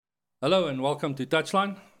Hello and welcome to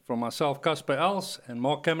Touchline from myself, Casper Els, and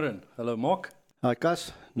Mark Cameron. Hello, Mark. Hi,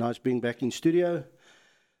 Cas. Nice being back in studio.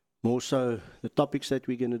 More so the topics that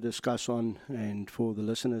we're going to discuss on, and for the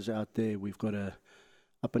listeners out there, we've got a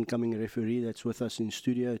up-and-coming referee that's with us in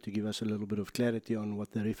studio to give us a little bit of clarity on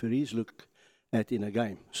what the referees look at in a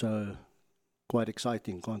game. So, quite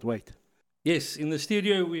exciting. Can't wait. Yes, in the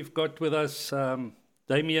studio we've got with us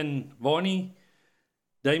Damian Varney.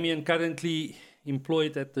 Damian currently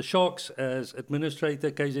employed at the Sharks as administrator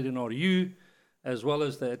KZNRU, as well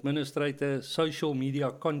as the administrator social media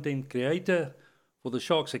content creator for the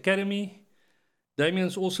Sharks Academy.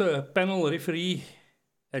 Damian's also a panel referee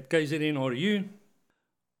at KZNRU.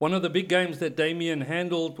 One of the big games that Damian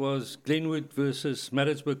handled was Glenwood versus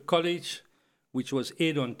Maritzburg College, which was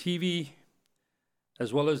aired on TV,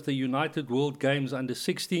 as well as the United World Games Under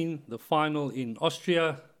 16, the final in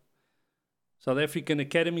Austria. South African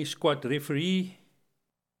Academy squad referee,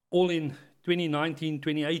 all in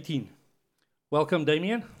 2019-2018. Welcome,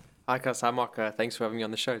 Damian. Hi, Cas. Hi, Mark. Thanks for having me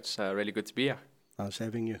on the show. It's really good to be here. Nice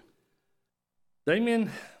having you.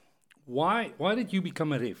 Damian, why did you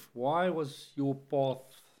become a ref? Why was your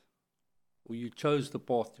path, or you chose the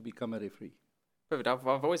path to become a referee? Perfect.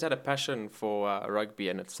 I've always had a passion for rugby,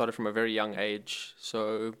 and it started from a very young age.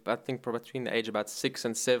 So I think between the age about 6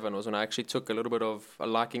 and 7 was when I actually took a little bit of a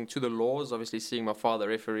liking to the laws, obviously seeing my father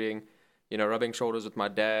refereeing, rubbing shoulders with my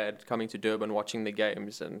dad, coming to Durban, watching the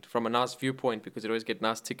games, and from a nice viewpoint because he'd always get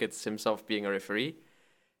nice tickets himself being a referee.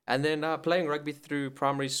 And then playing rugby through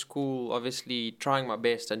primary school, obviously trying my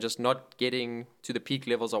best and just not getting to the peak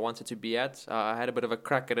levels I wanted to be at. I had a bit of a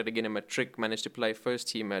crack at it again in matric, managed to play first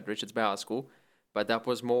team at Richards Bay High School. But that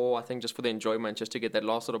was more, I think, just for the enjoyment, just to get that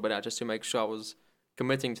last little bit out, just to make sure I was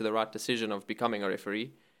committing to the right decision of becoming a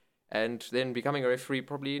referee. And then becoming a referee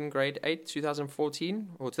probably in grade 8, 2014,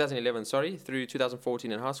 or 2011, sorry, through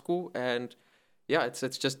 2014 in high school. And yeah, it's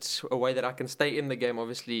just a way that I can stay in the game.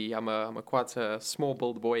 Obviously, I'm a quite a small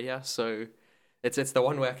build boy here, so it's the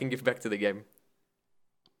one way I can give back to the game.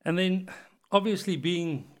 And then, obviously,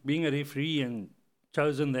 being a referee and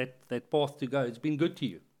chosen that path to go, it's been good to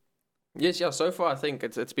you. Yes, yeah. So far, I think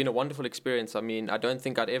it's been a wonderful experience. I mean, I don't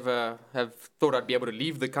think I'd ever have thought I'd be able to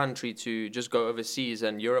leave the country to just go overseas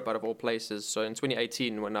and Europe out of all places. So in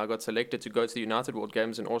 2018, when I got selected to go to the United World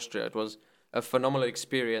Games in Austria, it was a phenomenal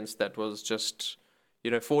experience that was just,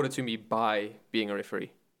 afforded to me by being a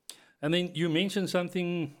referee. And then you mentioned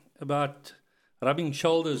something about rubbing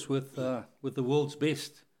shoulders with the world's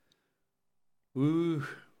best.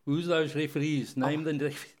 Who's those referees? Name the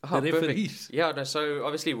referees. Perfect. Yeah, so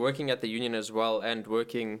obviously working at the union as well and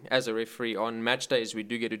working as a referee on match days, we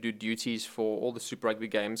do get to do duties for all the Super Rugby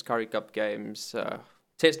games, Currie Cup games,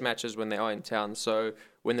 test matches when they are in town. So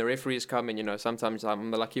when the referees come in, sometimes I'm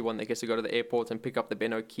the lucky one that gets to go to the airport and pick up the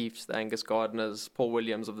Ben O'Keefes, the Angus Gardners, Paul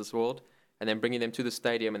Williams of this world, and then bringing them to the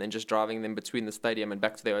stadium and then just driving them between the stadium and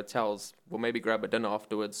back to their hotels. We'll maybe grab a dinner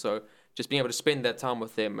afterwards. So just being able to spend that time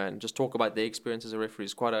with them and just talk about their experience as a referee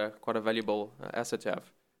is quite a valuable asset to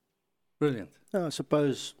have. Brilliant. I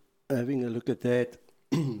suppose having a look at that,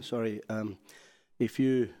 if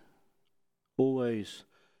you always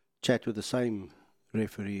chat with the same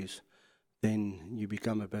referees, then you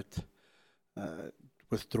become a bit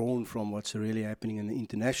withdrawn from what's really happening in the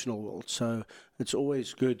international world. So it's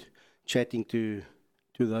always good chatting to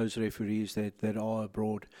those referees that are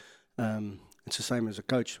abroad. It's the same as a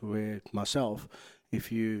coach, where myself,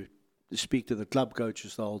 if you speak to the club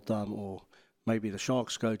coaches the whole time, or maybe the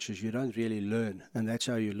Sharks coaches, you don't really learn, and that's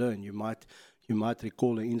how you learn. You might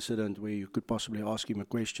recall an incident where you could possibly ask him a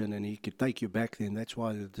question and he could take you back then. That's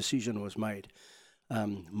why the decision was made.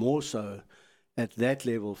 More so at that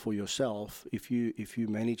level for yourself, if you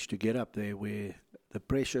manage to get up there where the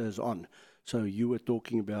pressure is on. So you were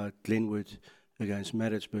talking about Glenwood against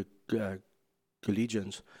Maritzburg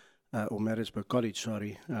Collegians, or Maritzburg College,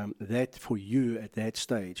 sorry. That for you at that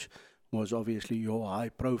stage was obviously your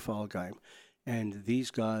high-profile game. And these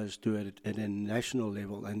guys do it at a national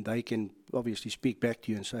level, and they can obviously speak back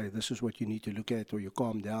to you and say, this is what you need to look at, or you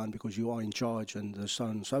calm down because you are in charge, and so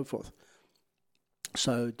on and so forth.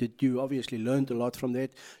 So did you obviously learned a lot from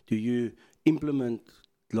that? Do you implement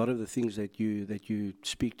a lot of the things that you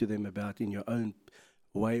speak to them about in your own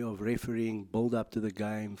way of refereeing, build up to the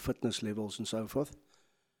game, fitness levels and so forth?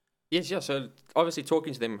 Yes, yeah. So obviously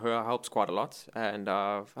talking to them helps quite a lot. And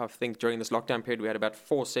I think during this lockdown period, we had about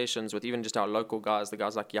 4 sessions with even just our local guys, the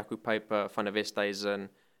guys like Jaco Paper, Van der Westhuizen,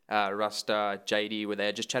 Rasta, JD, where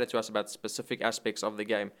they just chatted to us about specific aspects of the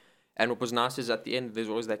game. And what was nice is at the end, there's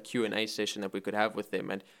always that Q&A session that we could have with them.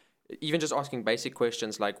 And even just asking basic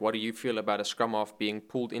questions like, what do you feel about a scrum half being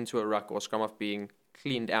pulled into a ruck or scrum half being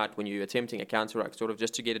cleaned out when you're attempting a counter ruck, sort of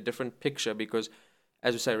just to get a different picture, because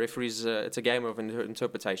as we say, referees, it's a game of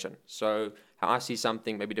interpretation. So how I see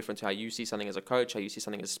something may be different to how you see something as a coach, how you see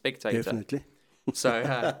something as a spectator. Definitely.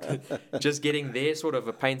 So just getting their sort of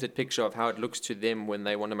a painted picture of how it looks to them when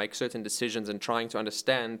they want to make certain decisions, and trying to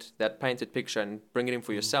understand that painted picture and bring it in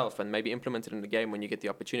for yourself and maybe implement it in the game when you get the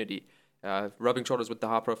opportunity. Rubbing shoulders with the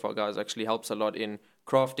high-profile guys actually helps a lot in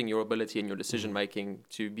crafting your ability and your decision-making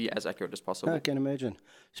to be as accurate as possible. I can imagine.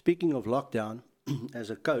 Speaking of lockdown, as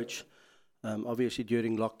a coach, obviously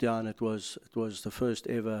during lockdown it was the first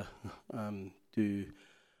ever to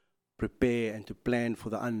prepare and to plan for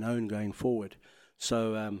the unknown going forward.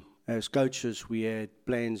 So as coaches, we had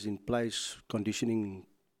plans in place, conditioning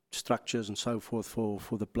structures and so forth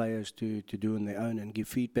for the players to do on their own and give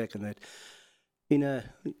feedback, and that in a,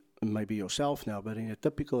 maybe yourself now, but in a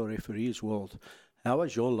typical referee's world, how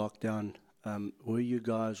was your lockdown? Were you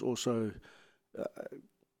guys also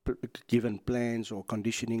given plans or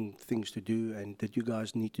conditioning things to do, and did you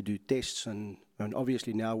guys need to do tests? And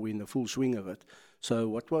obviously now we're in the full swing of it. So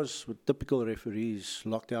what was a typical referee's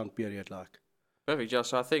lockdown period like? Perfect, Josh.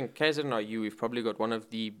 So I think KZNRU, we've probably got one of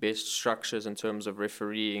the best structures in terms of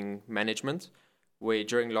refereeing management, where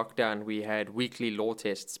during lockdown we had weekly law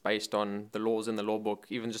tests based on the laws in the law book,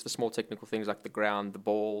 even just the small technical things like the ground, the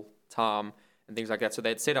ball, time, and things like that. So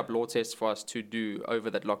they'd set up law tests for us to do over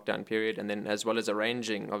that lockdown period, and then as well as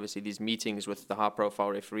arranging, obviously, these meetings with the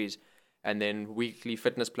high-profile referees. And then weekly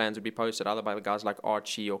fitness plans would be posted either by the guys like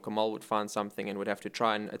Archie or Kamal would find something and would have to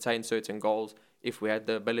try and attain certain goals. If we had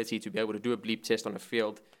the ability to be able to do a bleep test on a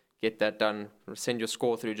field, get that done, send your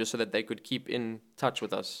score through, just so that they could keep in touch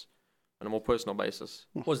with us on a more personal basis.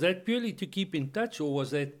 Was that purely to keep in touch, or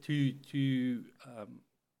was that to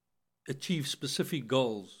achieve specific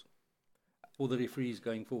goals for the referees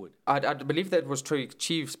going forward? I believe that was to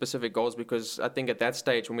achieve specific goals, because I think at that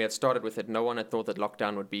stage when we had started with it, no one had thought that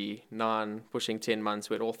lockdown would be 9, pushing 10 months.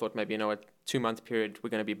 We had all thought maybe, a 2-month period we're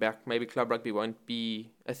going to be back. Maybe club rugby won't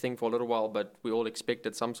be a thing for a little while, but we all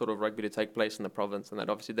expected some sort of rugby to take place in the province, and that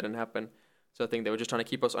obviously didn't happen. So I think they were just trying to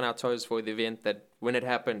keep us on our toes for the event, that when it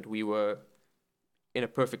happened, we were in a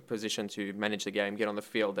perfect position to manage the game, get on the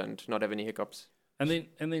field, and not have any hiccups. And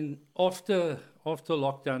then after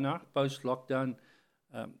lockdown, post lockdown,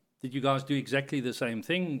 did you guys do exactly the same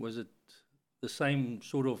thing? Was it the same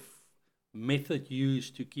sort of method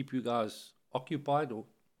used to keep you guys occupied or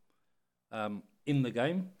in the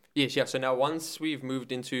game? Yes, yeah. So now once we've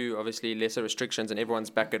moved into obviously lesser restrictions and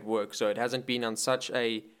everyone's back at work, so it hasn't been on such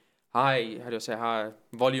a high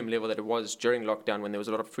volume level that it was during lockdown when there was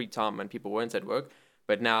a lot of free time and people weren't at work.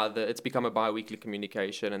 But now it's become a bi-weekly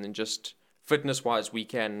communication, and then just fitness-wise, we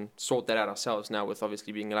can sort that out ourselves now with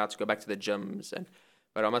obviously being allowed to go back to the gyms.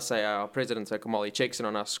 But I must say, our president, Kamal, he checks in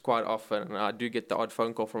on us quite often, and I do get the odd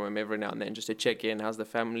phone call from him every now and then just to check in. How's the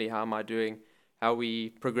family? How am I doing? How are we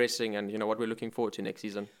progressing? And, what we're looking forward to next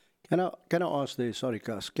season. Can I ask there, sorry,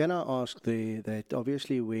 Cas, can I ask there that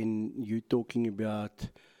obviously when you're talking about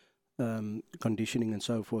conditioning and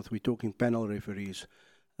so forth, we're talking panel referees.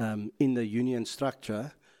 In the union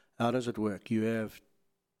structure, how does it work? You have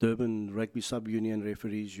Durban Rugby Sub-Union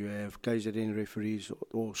referees, you have KZN referees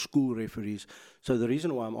or school referees. So the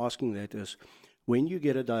reason why I'm asking that is when you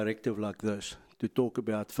get a directive like this to talk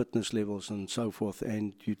about fitness levels and so forth,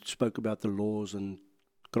 and you spoke about the laws and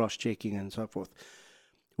cross-checking and so forth,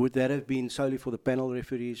 would that have been solely for the panel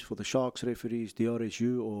referees, for the Sharks referees,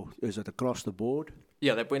 DRSU, or is it across the board?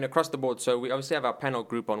 Yeah, they've been across the board. So we obviously have our panel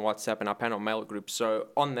group on WhatsApp and our panel mail group. So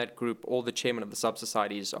on that group, all the chairmen of the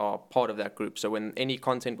sub-societies are part of that group. So when any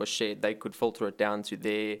content was shared, they could filter it down to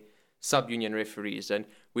their sub-union referees. And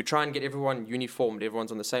we try and get everyone uniformed.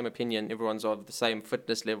 Everyone's on the same opinion. Everyone's of the same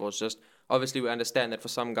fitness levels. Just obviously we understand that for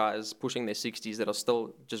some guys pushing their 60s that are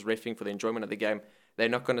still just reffing for the enjoyment of the game, they're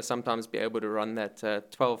not going to sometimes be able to run that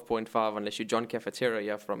 12.5 unless you're John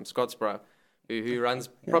Cafeteria from Scottsboro, who runs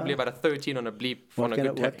probably about a 13 on a bleep on a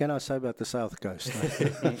good day. What can I say about the South Coast?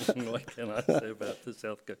 What can I say about the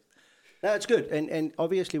South Coast? No, it's good. And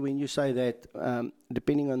obviously when you say that,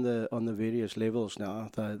 depending on the various levels now,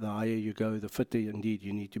 the higher you go, the fitter indeed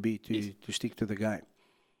you need to be to stick to the game.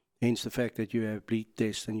 Hence the fact that you have bleed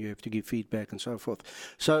tests and you have to give feedback and so forth.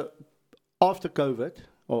 So after COVID,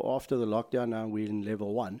 or after the lockdown, now we're in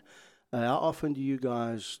level 1, how often do you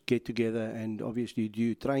guys get together, and obviously do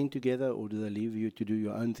you train together, or do they leave you to do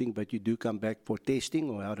your own thing, but you do come back for testing,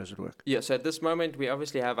 or how does it work? Yeah, so at this moment we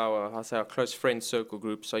obviously have our close friend circle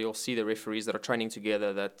group, so you'll see the referees that are training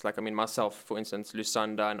together, that myself, for instance,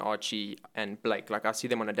 Lusanda and Archie and Blake, I see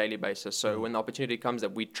them on a daily basis. So when the opportunity comes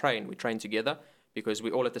that we train together, because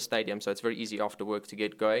we're all at the stadium, so it's very easy after work to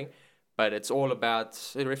get going. But it's all about,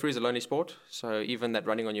 the referee is a lonely sport, so even that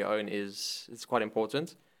running on your own is quite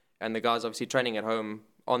important. And the guys obviously training at home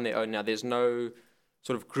on their own. Now, there's no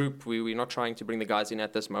sort of group. We're not trying to bring the guys in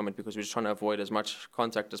at this moment because we're just trying to avoid as much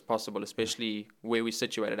contact as possible, especially where we're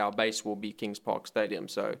situated. Our base will be Kings Park Stadium,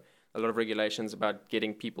 so a lot of regulations about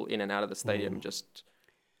getting people in and out of the stadium.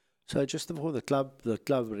 So just for the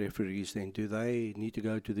club referees then, do they need to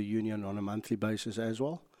go to the union on a monthly basis as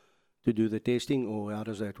well to do the testing, or how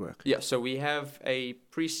does that work? Yeah, so we have a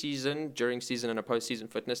pre-season, during season, and a post-season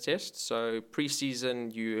fitness test. So pre-season,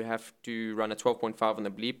 you have to run a 12.5 on the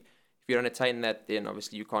bleep. If you don't attain that, then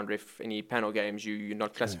obviously you can't ref any panel games. You're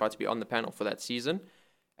not classified to be on the panel for that season.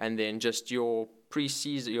 And then just your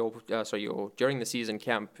pre-season, your during the season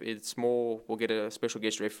camp, it's more, we'll get a special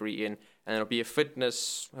guest referee in, and it'll be a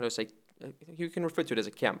fitness, how do I say, you can refer to it as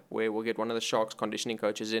a camp, where we'll get one of the Sharks conditioning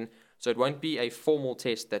coaches in. So it won't be a formal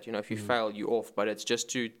test that, if you fail, you're off, but it's just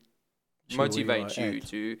to motivate you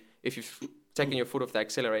to, if you've taken your foot off the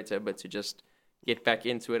accelerator, but to just get back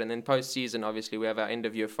into it. And then post-season, obviously, we have our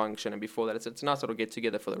end-of-year function, and before that, it's a nice little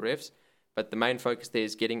get-together for the refs. But the main focus there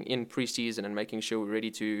is getting in pre-season and making sure we're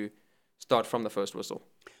ready to start from the first whistle.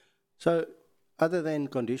 So, other than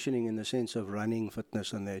conditioning in the sense of running,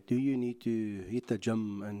 fitness and that, do you need to hit the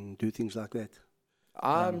gym and do things like that?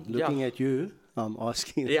 Looking at you, I'm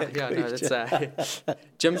asking that question.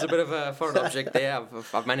 Gym's a bit of a foreign object there.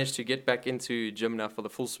 I've managed to get back into gym now for the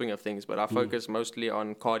full swing of things, but I focus mostly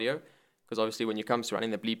on cardio, because obviously when you come to running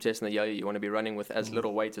the bleep test and the yo-yo, you want to be running with as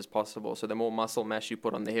little weight as possible. So the more muscle mass you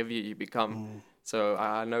put on, the heavier you become. So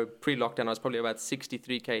I know pre-lockdown I was probably about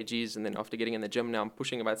 63 kgs, and then after getting in the gym now I'm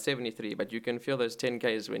pushing about 73, but you can feel those 10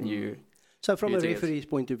 Ks when you... So from a referee's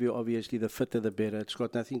point of view, obviously the fitter the better. It's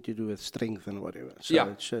got nothing to do with strength and whatever. So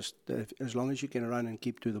it's just, as long as you can run and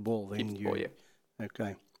keep to the ball, then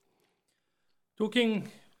Okay.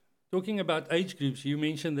 Talking about age groups, you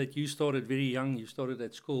mentioned that you started very young. You started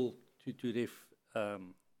at school to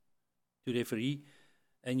referee,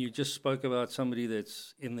 and you just spoke about somebody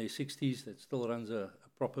that's in their 60s that still runs a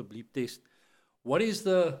proper bleep test. What is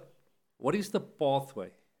the pathway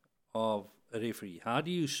of a referee? How do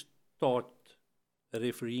you start a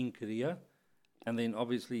refereeing career, and then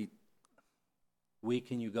obviously where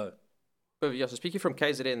can you go? So speaking from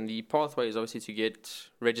KZN, the pathway is obviously to get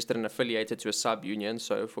registered and affiliated to a sub-union.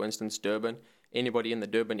 So for instance, Durban. Anybody in the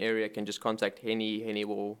Durban area can just contact Henny. Henny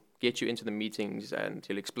will get you into the meetings and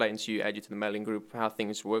he'll explain to you, add you to the mailing group, how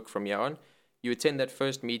things work from here on. You attend that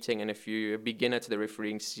first meeting, and if you're a beginner to the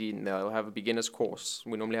refereeing scene, they'll have a beginner's course.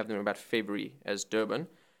 We normally have them in about February as Durban.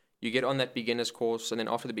 You get on that beginner's course, and then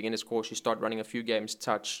after the beginner's course, you start running a few games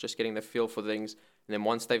touch, just getting the feel for things. And then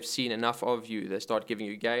once they've seen enough of you, they start giving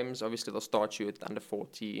you games. Obviously, they'll start you at under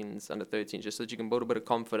 14s, under 13s, just so that you can build a bit of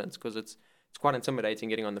confidence, because it's quite intimidating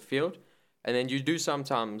getting on the field. And then you do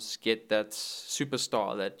sometimes get that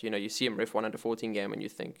superstar that, you see him ref one under 14 game and you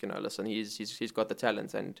think, listen, he's got the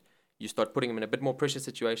talent, and you start putting him in a bit more pressure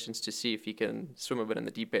situations to see if he can swim a bit in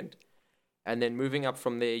the deep end. And then moving up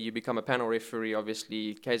from there, you become a panel referee.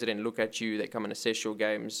 Obviously, KZN look at you, they come and assess your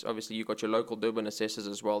games. Obviously, you've got your local Durban assessors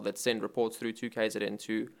as well that send reports through to KZN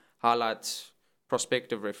to highlight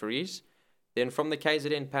prospective referees. Then from the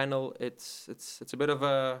KZN panel, it's a bit of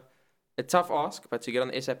a tough ask, but to get on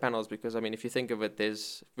the SA panels, because, if you think of it,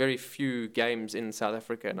 there's very few games in South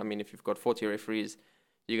Africa. And, if you've got 40 referees,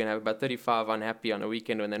 you're going to have about 35 unhappy on a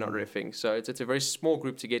weekend when they're not reffing. So it's a very small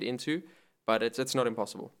group to get into, but it's not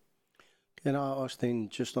impossible. Can I ask then,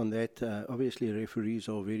 just on that, obviously referees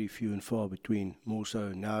are very few and far between, more so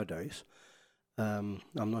nowadays. I'm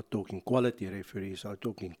not talking quality referees, I'm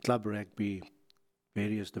talking club rugby,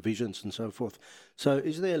 various divisions and so forth. So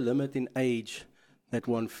is there a limit in age that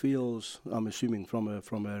one feels, I'm assuming from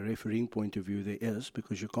a refereeing point of view there is,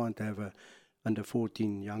 because you can't have a under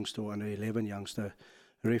 14 youngster or under 11 youngster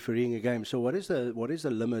refereeing a game. So what is the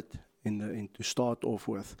limit in to start off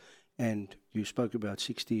with? And you spoke about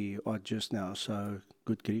 60 odd just now, so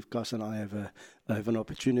good grief, Gus and I have an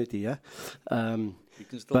opportunity, yeah? You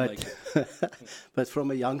can still make it. But from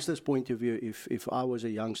a youngster's point of view, if I was a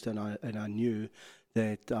youngster and I knew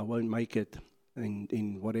that I won't make it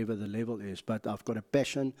in whatever the level is, but I've got a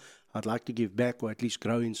passion, I'd like to give back or at least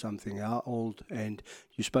grow in something, how old? And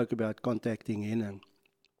you spoke about contacting in, and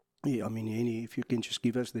Henny, if you can just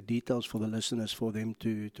give us the details for the listeners, for them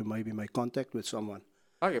to maybe make contact with someone.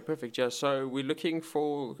 Okay, perfect. Yeah, so we're looking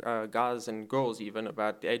for guys and girls even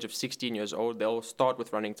about the age of 16 years old. They'll start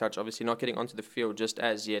with running touch, obviously not getting onto the field just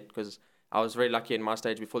as yet, because I was very lucky in my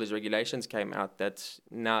stage before these regulations came out that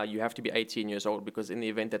now you have to be 18 years old, because in the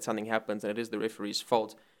event that something happens and it is the referee's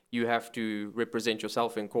fault, you have to represent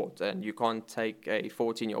yourself in court, and you can't take a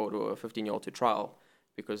 14-year-old or a 15-year-old to trial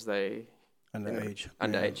because they Underage.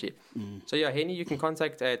 underage. Yeah. So yeah, Henny, you can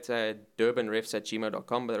contact at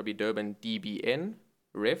durbanrefs@gmail.com, but it'll be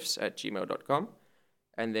durbandbnrefs@gmail.com,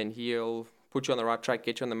 and then he'll put you on the right track,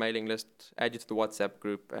 get you on the mailing list, add you to the WhatsApp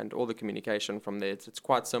group, and all the communication from there. It's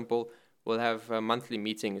quite simple. We'll have monthly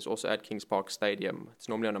meetings also at Kings Park Stadium. It's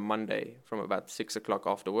normally on a Monday from about 6 o'clock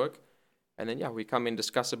after work. And then, we come in,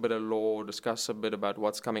 discuss a bit of law, discuss a bit about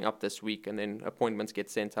what's coming up this week, and then appointments get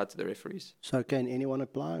sent out to the referees. So can anyone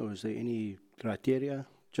apply, or is there any criteria?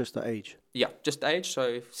 Just the age? Yeah, just age.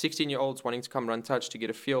 So 16-year-olds wanting to come run touch to get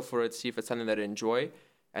a feel for it, see if it's something they enjoy.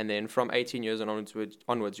 And then from 18 years and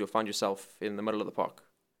onwards, you'll find yourself in the middle of the park.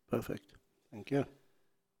 Perfect. Thank you.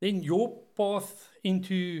 Then your path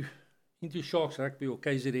into Sharks Rugby or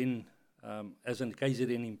KZN as a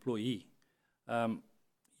KZN employee,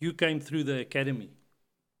 you came through the academy.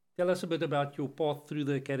 Tell us a bit about your path through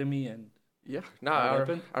the academy and I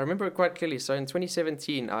remember it quite clearly. So in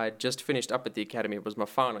 2017, I had just finished up at the academy. It was my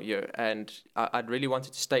final year, and I'd really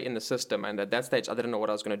wanted to stay in the system. And at that stage, I didn't know what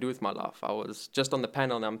I was going to do with my life. I was just on the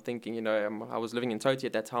panel, and I'm thinking, I was living in Toti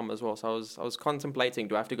at that time as well. So I was contemplating,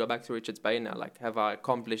 do I have to go back to Richards Bay now? Like, have I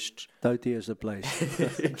accomplished... Toti is a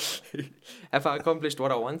place. Have I accomplished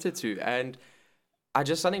what I wanted to? And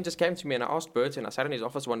something just came to me, and I asked Burton. I sat in his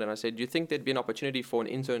office one day and I said, do you think there'd be an opportunity for an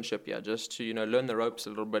internship here, just to, learn the ropes a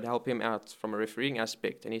little bit, help him out from a refereeing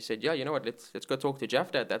aspect? And he said, yeah, you know what, let's go talk to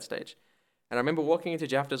Jafta at that stage. And I remember walking into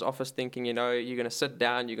Jafta's office thinking, you're going to sit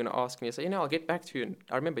down, you're going to ask me, I say, I'll get back to you. And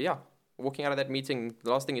I remember, walking out of that meeting,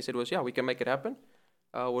 the last thing he said was, we can make it happen.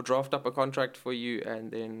 We'll draft up a contract for you,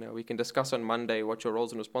 and then we can discuss on Monday what your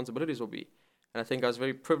roles and responsibilities will be. And I think I was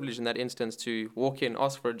very privileged in that instance to walk in,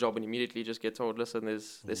 ask for a job, and immediately just get told, listen,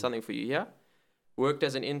 there's something for you here. Worked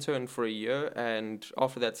as an intern for a year, and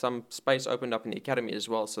after that, some space opened up in the academy as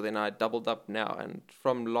well. So then I doubled up now. And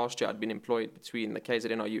from last year, I'd been employed between the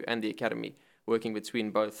KZNRU and the academy, working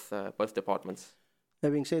between both departments.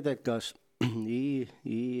 Having said that, Gus, he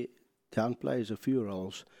downplays a few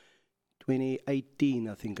roles. 2018,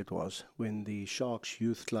 I think it was, when the Sharks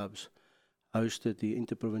youth clubs hosted the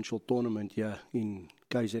interprovincial tournament here in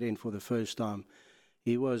KZN for the first time.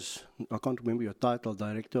 He was, I can't remember your title,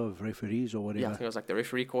 director of referees or whatever. Yeah, I think I was like the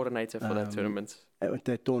referee coordinator for that tournament. At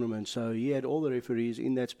that tournament. So he had all the referees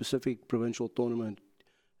in that specific provincial tournament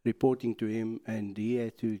reporting to him, and he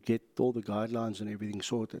had to get all the guidelines and everything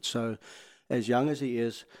sorted. So as young as he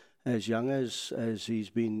is, as young as he's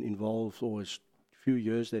been involved, or as few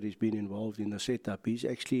years that he's been involved in the setup, he's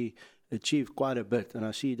actually achieved quite a bit, and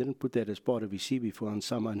I see he didn't put that as part of his CV for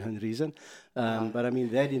some unknown reason. But I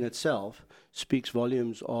mean, that in itself speaks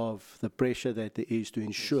volumes of the pressure that there is to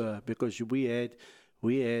ensure, because we had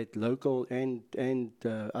local and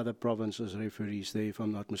other provinces referees there, if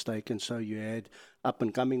I'm not mistaken. So you had up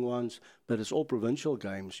and coming ones, but it's all provincial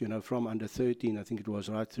games, from under 13, I think it was,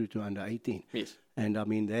 right through to under 18. Yes. And I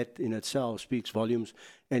mean, that in itself speaks volumes,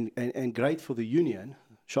 and great for the union,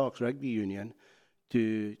 Sharks Rugby Union,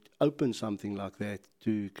 to open something like that,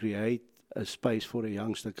 to create a space for a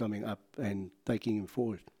youngster coming up and taking him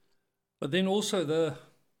forward. But then also the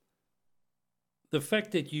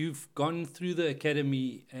fact that you've gone through the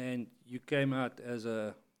academy and you came out as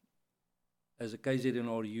a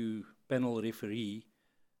KZNRU panel referee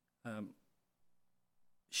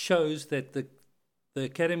shows that the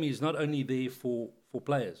academy is not only there for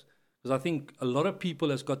players. Because I think a lot of people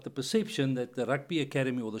has got the perception that the rugby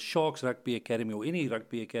academy or the Sharks Rugby Academy or any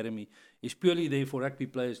rugby academy is purely there for rugby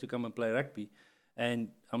players to come and play rugby. And,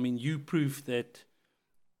 I mean, you prove that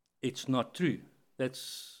it's not true.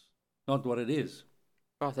 That's not what it is.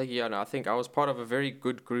 Oh, thank you. I think I was part of a very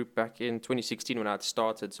good group back in 2016 when I had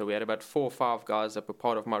started. So we had about 4 or 5 guys that were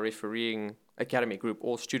part of my refereeing academy group,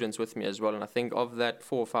 all students with me as well. And I think of that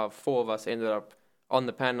 4 or 5, 4 of us ended up on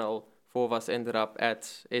the panel. 4 of us ended up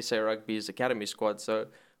at SA Rugby's academy squad. So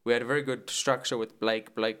we had a very good structure with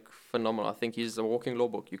Blake. Blake, phenomenal. I think he's a walking law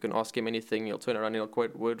book. You can ask him anything. He'll turn around and he'll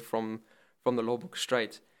quote word from the law book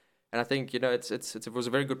straight. And I think, it was a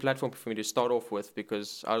very good platform for me to start off with,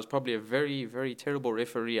 because I was probably a very, very terrible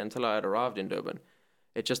referee until I had arrived in Durban.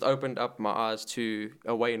 It just opened up my eyes to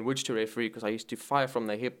a way in which to referee, because I used to fire from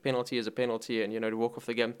the hip, penalty is a penalty, and, to walk off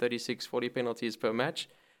the game 36, 40 penalties per match.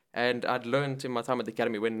 And I'd learned in my time at the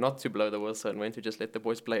academy when not to blow the whistle and when to just let the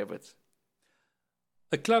boys play a bit.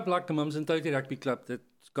 A club like the Mums and Toti Rugby Club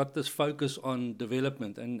that's got this focus on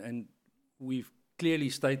development, and we've clearly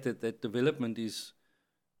stated that development is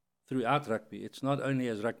throughout rugby. It's not only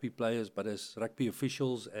as rugby players, but as rugby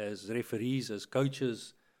officials, as referees, as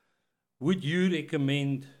coaches. Would you recommend, as a club like the Mums and Toti Rugby Club, that has got this focus on development, and we've clearly stated that development is throughout rugby. It's not only as rugby players, but as rugby officials, as referees, as coaches, would you recommend, as a club like the Mums and Toti Rugby Club, that has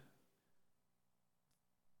got this focus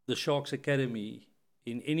on development, and the Sharks Academy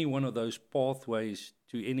in any one of those pathways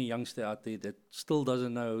to any youngster out there that still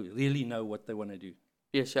doesn't really know what they want to do?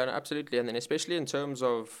 Yes, yeah, no, absolutely. And then especially in terms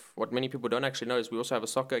of what many people don't actually know is we also have a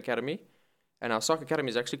soccer academy. And our soccer academy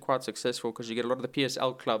is actually quite successful because you get a lot of the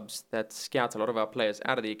PSL clubs that scout a lot of our players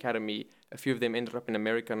out of the academy. A few of them ended up in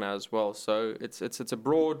America now as well. So it's a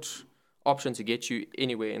broad option to get you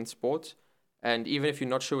anywhere in sport. And even if you're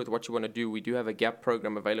not sure with what you want to do, we do have a GAP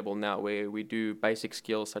program available now where we do basic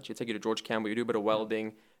skills, such as take you to George Campbell, you do a bit of welding,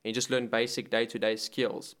 and you just learn basic day-to-day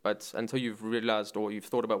skills. But until you've realized or you've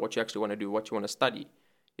thought about what you actually want to do, what you want to study,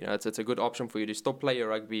 it's a good option for you to still play your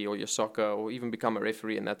rugby or your soccer or even become a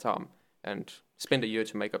referee in that time and spend a year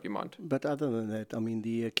to make up your mind. But other than that, I mean,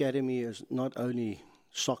 the academy is not only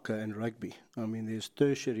soccer and rugby. I mean, there's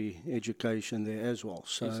tertiary education there as well.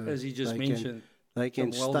 So as you just mentioned, they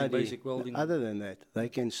can welding, study. basic welding. Other than that, they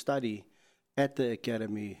can study at the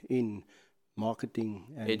academy in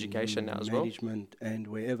marketing and education now as management and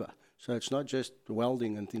wherever. So it's not just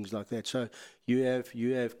welding and things like that. So you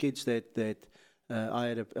have kids that I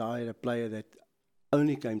had a player that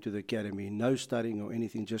only came to the academy, no studying or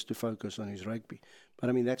anything, just to focus on his rugby. But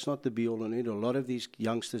I mean, that's not the be-all and end-all. A lot of these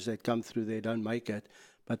youngsters that come through there don't make it,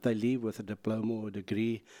 but they leave with a diploma or a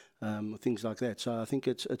degree, things like that. So I think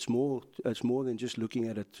it's more than just looking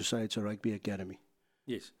at it to say it's a rugby academy.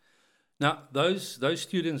 Yes. Now, those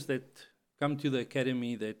students that come to the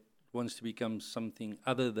academy that wants to become something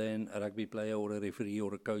other than a rugby player or a referee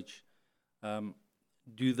or a coach,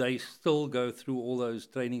 do they still go through all those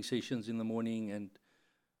training sessions in the morning and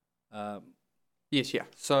Yes, yeah.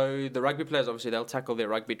 So the rugby players, obviously, they'll tackle their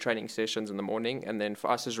rugby training sessions in the morning, and then for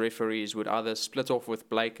us as referees, would either split off with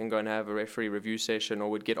Blake and go and have a referee review session, or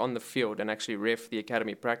would get on the field and actually ref the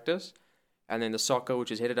academy practice. And then the soccer,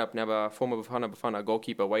 which is headed up now by former Bafana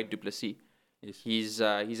goalkeeper Wade Duplessis. yes.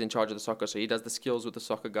 He's in charge of the soccer, so he does the skills with the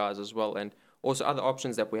soccer guys as well. And also other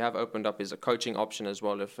options that we have opened up is a coaching option as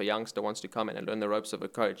well. If a youngster wants to come in and learn the ropes of a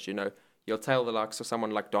coach, you'll tail the likes of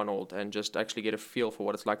someone like Donald and just actually get a feel for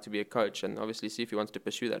what it's like to be a coach and obviously see if he wants to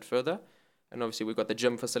pursue that further. And obviously we've got the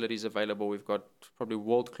gym facilities available. We've got probably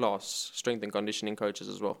world-class strength and conditioning coaches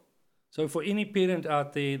as well. So for any parent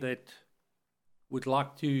out there that would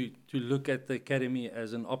like to look at the academy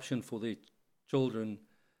as an option for their children,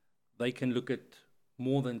 they can look at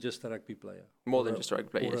more than just a rugby player. More than just a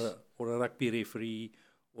rugby player, yes. Or a rugby referee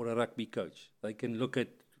or a rugby coach. They can look at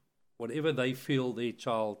whatever they feel their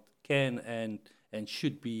child can and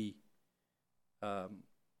should be sort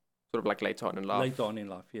of like later on in life. Later on in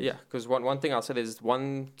life, yes. Yeah, because one thing I'll say, there's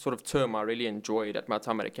one sort of term I really enjoyed at my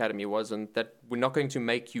time at academy wasn't that we're not going to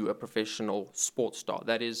make you a professional sports star.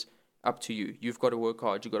 That is up to you. You've got to work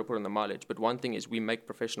hard. You've got to put in the mileage. But one thing is we make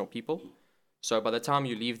professional people. So by the time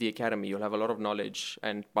you leave the academy, you'll have a lot of knowledge.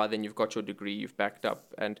 And by then you've got your degree, you've backed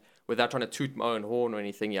up. And without trying to toot my own horn or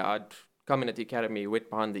anything, I'd come in at the academy wet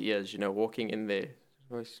behind the ears, walking in there,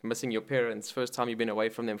 missing your parents, first time you've been away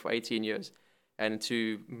from them for 18 years. And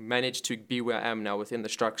to manage to be where I am now within the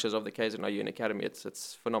structures of the KZNRU Academy,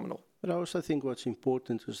 it's phenomenal. But I also think what's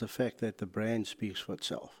important is the fact that the brand speaks for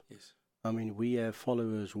itself. Yes. I mean, we have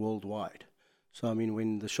followers worldwide. So, I mean,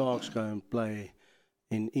 when the Sharks go and play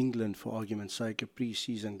in England, for argument's sake, a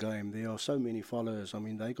pre-season game, there are so many followers. I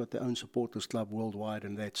mean, they got their own supporters club worldwide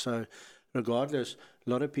and that. So, regardless, a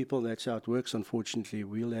lot of people, that's how it works, unfortunately.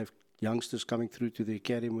 We'll have youngsters coming through to the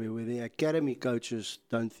academy where the academy coaches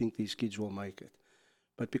don't think these kids will make it.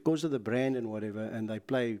 But because of the brand and whatever, and they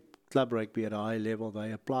play club rugby at a high level,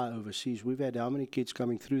 they apply overseas. We've had how many kids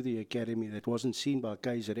coming through the academy that wasn't seen by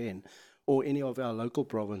KZN or any of our local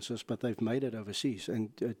provinces, but they've made it overseas,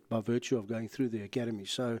 and by virtue of going through the academy.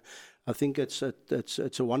 So I think it's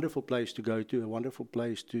a wonderful place to go to, a wonderful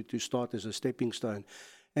place to start as a stepping stone.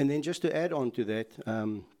 And then just to add on to that,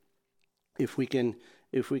 if we can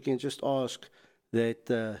just ask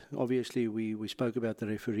that, obviously we spoke about the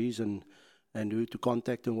referees and who to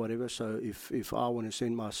contact and whatever. So if I want to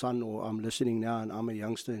send my son, or I'm listening now and I'm a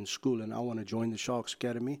youngster in school and I want to join the Sharks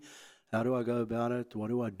Academy, how do I go about it? What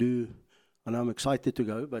do I do? And I'm excited to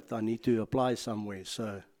go, but I need to apply somewhere.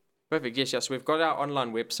 So perfect. Yes. So we've got our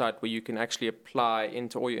online website where you can actually apply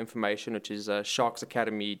into all your information, which is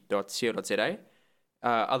sharksacademy.co.za.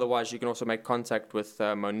 Otherwise, you can also make contact with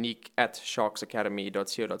Monique at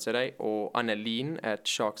sharksacademy.co.za or Annaline at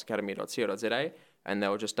sharksacademy.co.za, and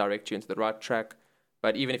they'll just direct you into the right track.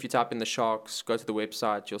 But even if you type in the Sharks, go to the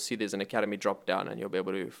website, you'll see there's an academy drop down, and you'll be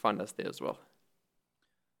able to find us there as well.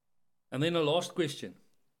 And then a last question.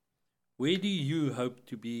 Where do you hope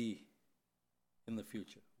to be in the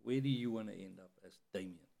future? Where do you want to end up as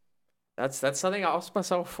Damien? That's something I ask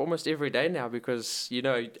myself almost every day now, because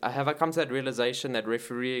I come to that realization that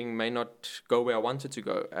refereeing may not go where I want it to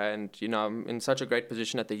go, and I'm in such a great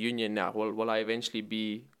position at the union now. Will I eventually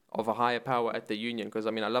be of a higher power at the union? Because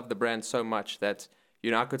I love the brand so much that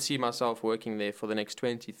I could see myself working there for the next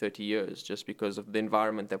 20, 30 years, just because of the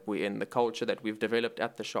environment that we're in, the culture that we've developed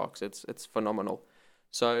at the Sharks. It's phenomenal.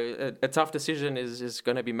 So a tough decision is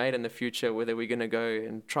going to be made in the future, whether we're going to go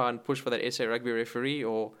and try and push for that SA Rugby referee,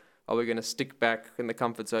 or are we going to stick back in the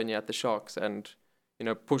comfort zone here at the Sharks and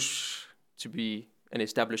push to be an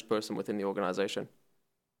established person within the organisation?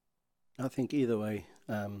 I think either way,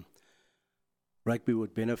 rugby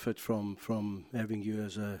would benefit from having you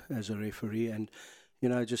as a referee, and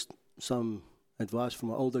just some advice from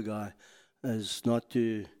an older guy is not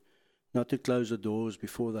to close the doors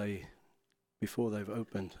before they've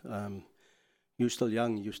opened. You're still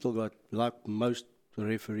young. You've still got, like most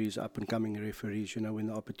referees, up and coming referees. When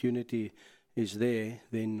the opportunity is there,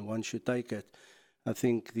 then one should take it. I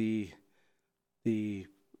think the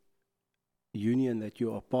union that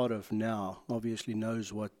you are part of now obviously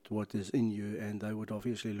knows what is in you, and they would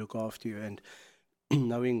obviously look after you. And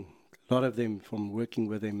knowing a lot of them from working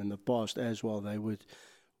with them in the past as well, they would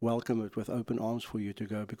welcome it with open arms for you to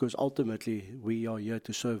go, because ultimately we are here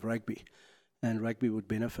to serve rugby, and rugby would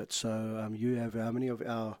benefit. So you have how many of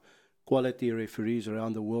our quality referees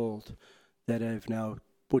around the world that have now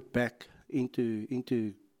put back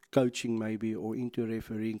into coaching maybe, or into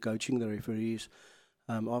refereeing, coaching the referees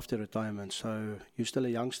after retirement. So you're still a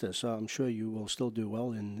youngster, so I'm sure you will still do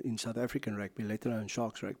well in South African rugby, let alone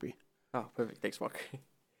Sharks rugby. Oh, perfect. Thanks, Mark.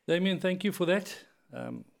 Damien, thank you for that.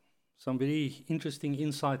 Some very interesting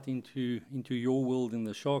insight into your world in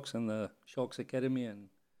the Sharks and the Sharks Academy and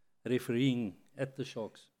refereeing at the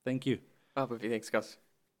Sharks. Thank you. Oh, perfect. Thanks, Gus.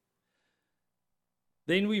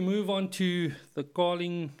 Then we move on to the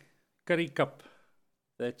Carling Currie Cup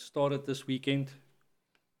that started this weekend.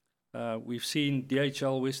 We've seen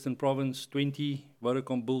DHL Western Province 20,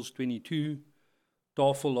 Vodacom Bulls 22,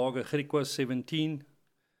 Tafellager Griquas 17,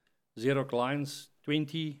 Xerox Lions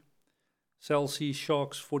 20, Celsea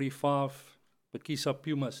Sharks 45, Bekisa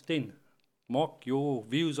Pumas 10. Mark, your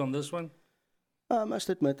views on this one? I must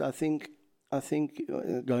admit, I think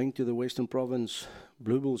going to the Western Province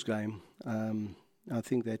Blue Bulls game, I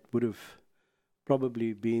think that would have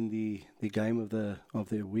probably been the game of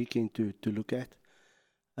the weekend to look at.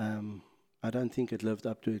 I don't think it lived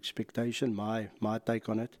up to expectation. My take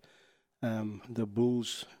on it, the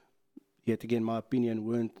Bulls, yet again, my opinion,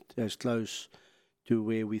 weren't as close to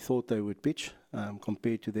where we thought they would pitch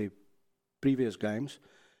compared to their previous games.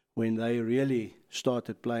 When they really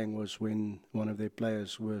started playing was when one of their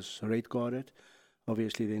players was red carded.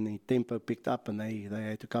 Obviously, then the tempo picked up and they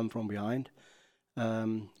had to come from behind.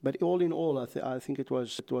 But all in all, I think it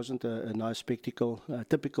wasn't a nice spectacle, a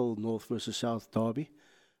typical North versus South derby,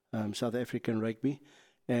 South African rugby.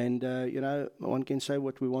 And one can say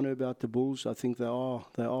what we want to about the Bulls. I think they are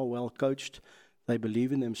well coached. They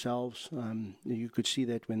believe in themselves. You could see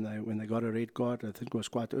that when they got a red card. I think it was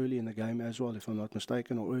quite early in the game as well, if I'm not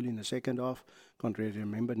mistaken, or early in the second half. Can't really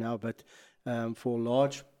remember now. But for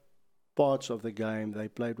large parts of the game, they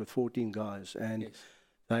played with 14 guys, and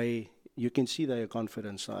yes, you can see they're a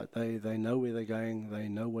confident side. They know where they're going. They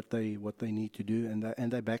know what they need to do,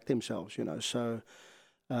 and they back themselves. So,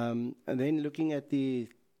 and then looking at the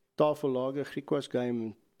Tafellager Griquas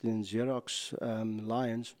game in Xerox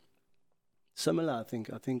Lions. Similar, I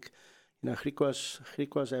think.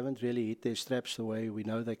 Griquas haven't really hit their straps the way we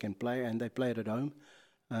know they can play, and they played at home,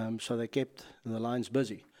 so they kept the Lions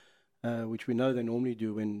busy, which we know they normally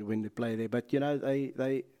do when they play there. But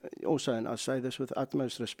they also, and I say this with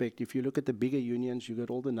utmost respect, if you look at the bigger unions, you got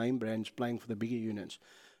all the name brands playing for the bigger unions.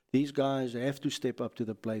 These guys have to step up to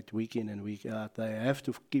the plate week in and week out. They have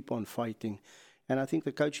to keep on fighting, and I think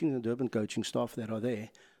the coaching and Durban coaching staff that are there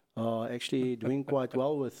are actually doing quite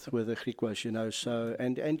well with the Griquas, So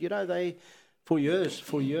and they for years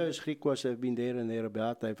Griquas have been there and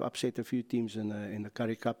thereabout. They've upset a few teams in the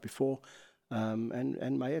Currie Cup before,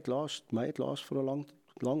 and may it last for a long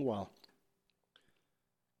while.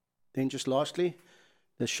 Then just lastly,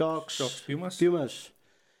 the Sharks Pumas.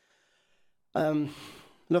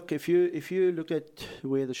 Look, if you look at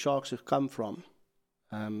where the Sharks have come from,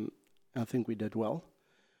 I think we did well.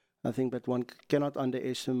 I think that one cannot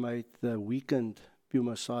underestimate the weakened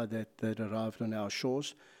Puma side that arrived on our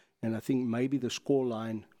shores, and I think maybe the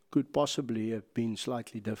scoreline could possibly have been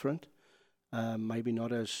slightly different. Maybe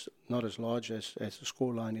not as large as the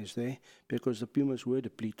scoreline is there, because the Pumas were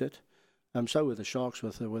depleted. So were the Sharks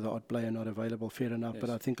with the odd player not available, fair enough. Yes. But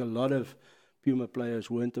I think a lot of Puma players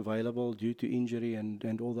weren't available due to injury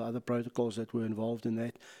and all the other protocols that were involved in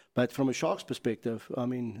that. But from a Sharks perspective, I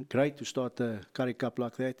mean, great to start the Currie Cup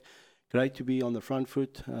like that. Great to be on the front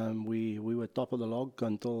foot. We were top of the log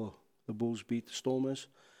until the Bulls beat the Stormers,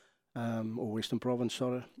 or Western Province,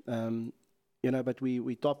 sorry. But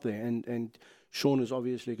we topped there. And Sean is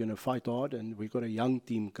obviously going to fight hard, and we've got a young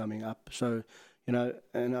team coming up. So,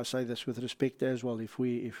 and I say this with respect as well, if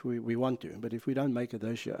we want to. But if we don't make it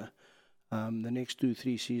this year, the next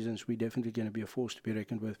 2-3 seasons, we're definitely going to be a force to be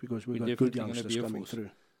reckoned with, because we've got good youngsters coming through.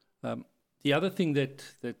 The other thing that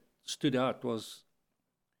stood out was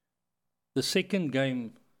the second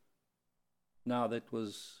game now that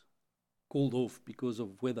was called off because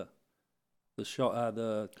of weather. The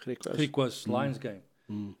Griquas Lions game.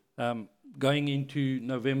 Going into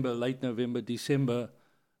November, late November, December,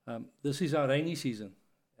 this is our rainy season,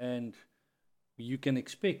 and you can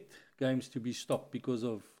expect games to be stopped because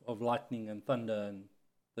of lightning and thunder and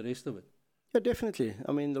the rest of it. Yeah, definitely.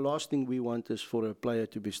 I mean, the last thing we want is for a player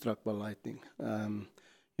to be struck by lightning.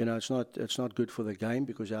 It's not good for the game,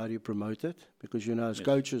 because how do you promote it? Because, as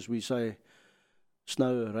coaches, we say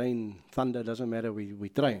snow, rain, thunder, doesn't matter, we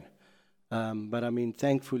train. But I mean,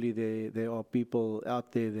 thankfully, there are people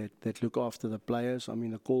out there that look after the players. I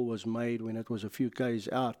mean, the call was made when it was a few Ks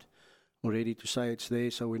out already to say it's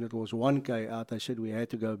there. So when it was 1K out, they said we had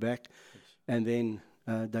to go back. Yes. And then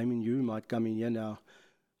Damien, you might come in here now.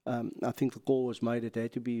 I think the call was made it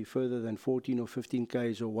had to be further than 14 or 15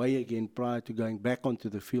 Ks away again prior to going back onto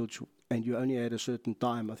the field. And you only had a certain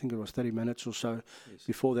time, I think it was 30 minutes or so,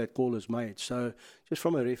 before that call is made. So just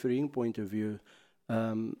from a refereeing point of view,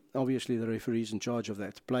 obviously the referee's in charge of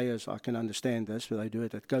that. Players, I can understand this, but they do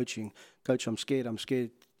it at coaching. Coach, I'm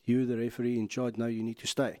scared. You, the referee in charge, no, you need to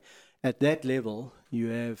stay. At that level, you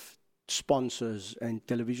have sponsors and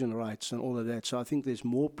television rights and all of that. So I think there's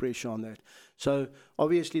more pressure on that. So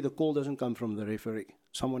obviously the call doesn't come from the referee.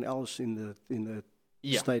 Someone else in the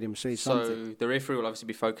stadium says something. So the referee will obviously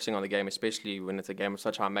be focusing on the game, especially when it's a game of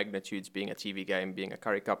such high magnitudes, being a TV game, being a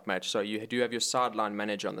Currie Cup match. So you do have your sideline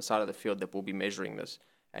manager on the side of the field that will be measuring this.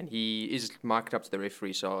 And he is mic'd up to the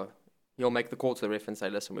referee, so he'll make the call to the ref and say,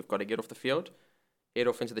 listen, we've got to get off the field, head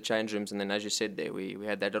off into the change rooms. And then, as you said there, we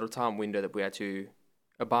had that little time window that we had to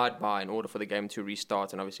abide by in order for the game to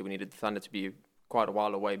restart. And obviously we needed the thunder to be quite a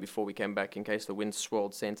while away before we came back in case the wind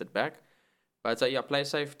swirled, sent it back. But player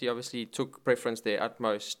safety obviously took preference there,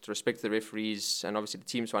 utmost respect to the referees and obviously the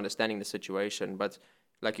teams for understanding the situation. But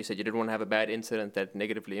like you said, you didn't want to have a bad incident that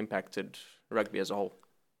negatively impacted rugby as a whole.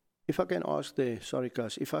 If I can ask there, sorry,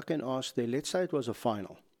 Cuz, let's say it was a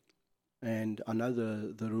final, and I know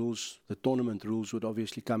the rules, the tournament rules would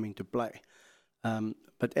obviously come into play.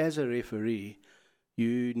 But as a referee,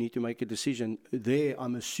 you need to make a decision. There,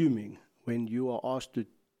 I'm assuming, when you are asked to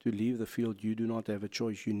leave the field, you do not have a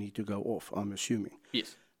choice. You need to go off, I'm assuming.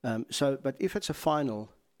 Yes. But if it's a final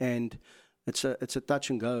and it's a touch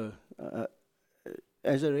and go,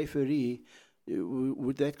 as a referee,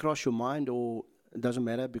 would that cross your mind, or it doesn't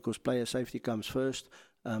matter because player safety comes first,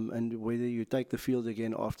 and whether you take the field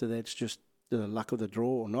again after that, it's just the luck of the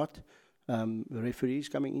draw or not? The referees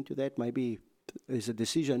coming into that, maybe there's a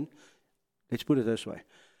decision. Let's put it this way.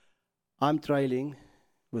 I'm trailing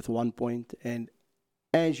with 1 point, and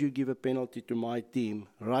as you give a penalty to my team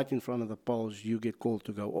right in front of the poles, you get called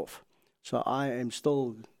to go off. So I am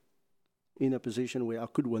still in a position where I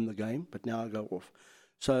could win the game, but now I go off.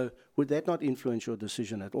 So would that not influence your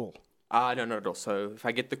decision at all? No, not at all. So if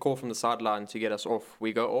I get the call from the sideline to get us off,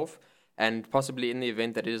 we go off. And possibly in the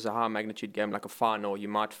event that it is a high magnitude game like a final, you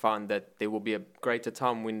might find that there will be a greater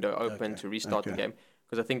time window open to restart the game.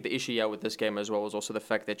 Because I think the issue here with this game as well was also the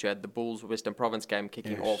fact that you had the Bulls Western Province game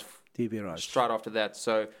kicking off TV rights straight after that.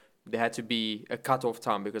 So there had to be a cut-off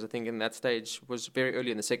time, because I think in that stage was very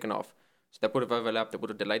early in the second half. So that would have overlapped, that would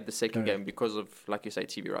have delayed the second game because of, like you say,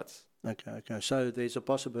 TV rights. Okay. So there's a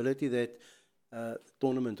possibility that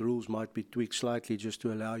tournament rules might be tweaked slightly just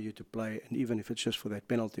to allow you to play, and even if it's just for that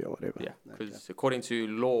penalty or whatever. Yeah, because according to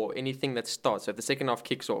law, anything that starts, so if the second half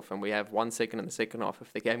kicks off and we have 1 second in the second half,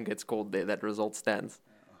 if the game gets called there, that result stands.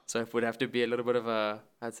 So it would have to be a little bit of a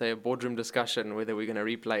boardroom discussion whether we're going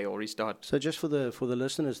to replay or restart. So just for the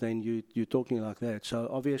listeners then, you're talking like that. So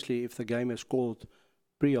obviously if the game is called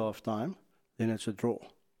pre-half time, then it's a draw.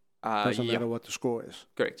 Doesn't matter what the score is.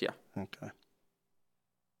 Correct, yeah. Okay.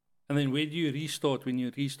 And then where do you restart when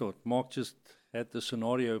you restart? Mark just had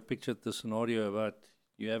pictured the scenario about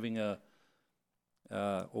you having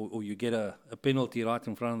or you get a penalty right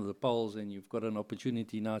in front of the poles and you've got an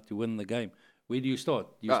opportunity now to win the game. Where do you start?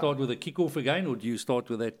 Do you start with a kick-off again, or do you start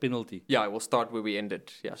with that penalty? Yeah, we'll start where we ended.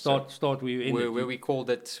 Yeah, Start where you ended. Where we called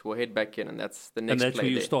it, we'll head back in, and that's the next and that's play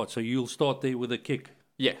where you there. start. So you'll start there with a kick.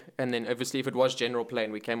 Yeah, and then obviously if it was general play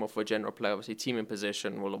and we came off for a general play, obviously team in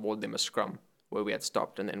possession, we'll award them a scrum where we had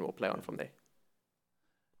stopped, and then we'll play on from there.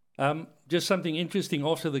 Just something interesting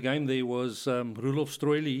after the game, there was Rudolf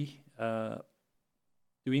Stroili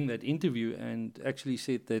doing that interview and actually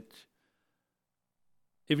said that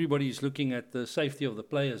everybody's looking at the safety of the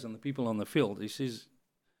players and the people on the field. He says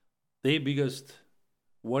their biggest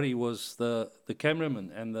worry was the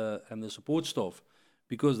cameraman and the support staff,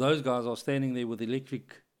 because those guys are standing there with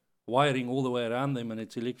electric wiring all the way around them, and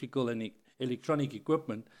it's electrical and electronic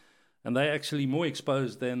equipment, and they're actually more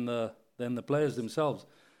exposed than the players themselves.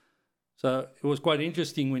 So it was quite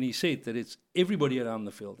interesting when he said that it's everybody around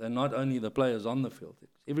the field and not only the players on the field.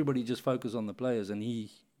 Everybody just focused on the players, and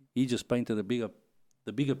he just painted the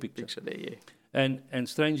bigger picture. There, yeah. And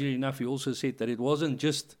strangely enough, he also said that it wasn't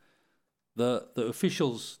just the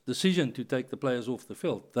officials' decision to take the players off the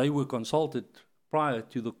field. They were consulted prior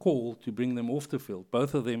to the call to bring them off the field.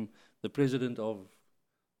 Both of them, the president of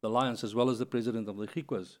the Lions as well as the president of the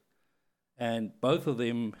Griquas. And both of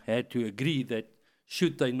them had to agree that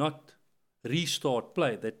should they not restart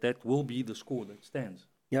play, that will be the score that stands.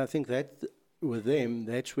 Yeah, I think that with them,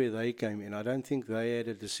 that's where they came in. I don't think they had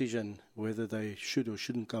a decision whether they should or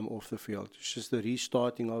shouldn't come off the field. It's just the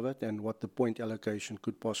restarting of it and what the point allocation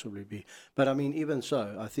could possibly be. But I mean, even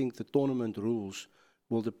so, I think the tournament rules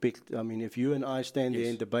will depict, I mean, if you and I stand there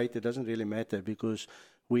and debate, it doesn't really matter, because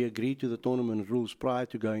we agree to the tournament rules prior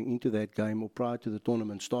to going into that game or prior to the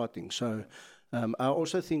tournament starting. So I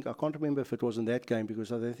also think, I can't remember if it was in that game,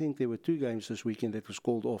 because I think there were 2 games this weekend that was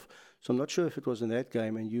called off. So I'm not sure if it was in that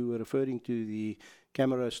game, and you were referring to the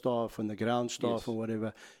camera staff and the ground staff or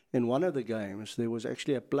whatever. In one of the games, there was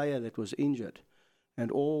actually a player that was injured.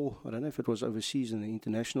 And I don't know if it was overseas in the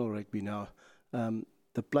international rugby now,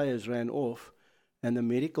 the players ran off, and the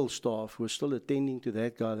medical staff was still attending to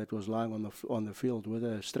that guy that was lying on the field with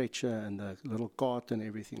a stretcher and a little cart and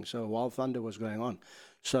everything. So wild thunder was going on.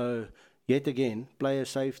 So yet again, player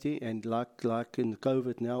safety, and like in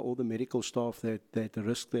COVID now, all the medical staff that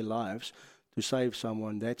risk their lives to save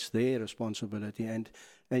someone, that's their responsibility. And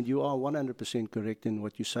you are 100% correct in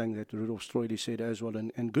what you're saying, that Rudolf Stroili said as well,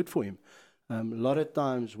 and good for him. A lot of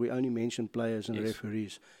times we only mention players and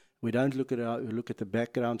referees. We don't look at the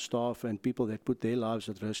background staff and people that put their lives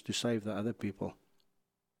at risk to save the other people.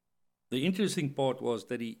 The interesting part was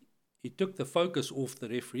that he took the focus off the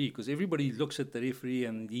referee, because everybody looks at the referee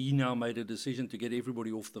and he now made a decision to get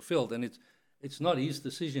everybody off the field, and it's not his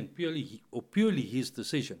decision, purely his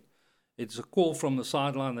decision. It's a call from the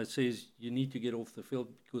sideline that says you need to get off the field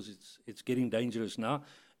because it's getting dangerous now.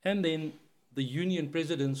 And then the union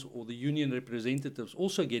presidents or the union representatives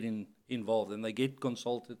also get involved, and they get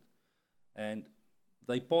consulted, and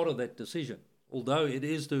they're part of that decision. Although it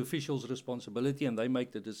is the officials' responsibility and they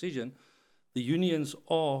make the decision, the unions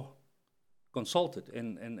are consulted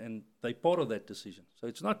and they're part of that decision. So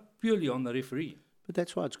it's not purely on the referee. But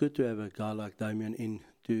that's why it's good to have a guy like Damian in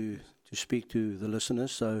to speak to the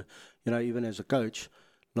listeners. So, even as a coach,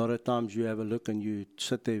 a lot of times you have a look and you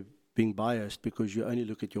sit there being biased because you only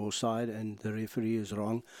look at your side and the referee is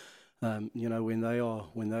wrong. When they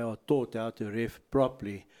are taught how to ref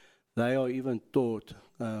properly, they are even taught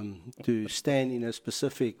to stand in a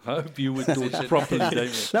specific... I hope you would do it properly,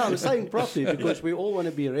 Damien. No, I'm saying properly because we all want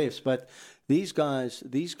to be refs, but these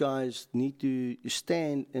guys need to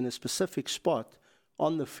stand in a specific spot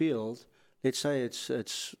on the field. Let's say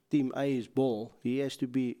it's Team A's ball. He has to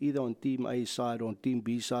be either on Team A's side or on Team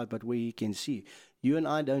B's side, but where he can see. You and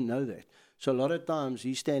I don't know that. So a lot of times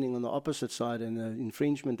he's standing on the opposite side and the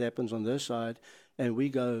infringement happens on this side, and we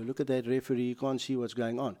go, look at that referee, you can't see what's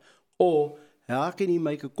going on. Or how can he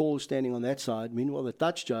make a call standing on that side? Meanwhile, the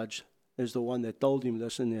touch judge is the one that told him,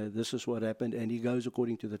 listen, this is what happened, and he goes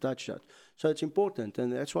according to the touch judge. So it's important,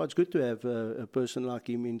 and that's why it's good to have a person like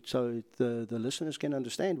him in, so the listeners can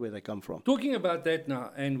understand where they come from. Talking about that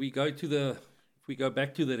now, and we go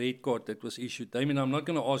back to the red card that was issued. Damien, I'm not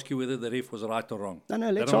going to ask you whether the ref was right or wrong. No,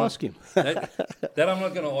 let's ask him. that I'm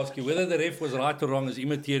not going to ask you. Whether the ref was right or wrong is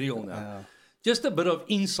immaterial now. Just a bit of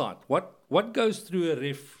insight. What goes through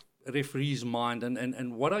a referee's mind,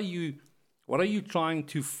 and what are you trying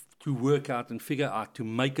to work out and figure out to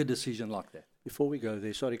make a decision like that? Before we go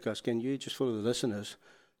there, sorry, Cus, can you, just for the listeners,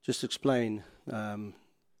 just explain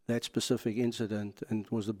that specific incident, and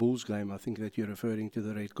it was the Bulls game, I think, that you're referring to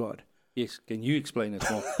the red card. Yes, can you explain it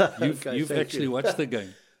more? You've actually watched the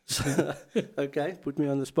game. Okay, put me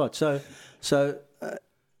on the spot. So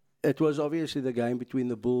it was obviously the game between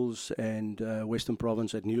the Bulls and Western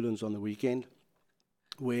Province at Newlands on the weekend,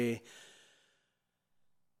 where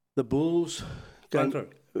the Bulls front row.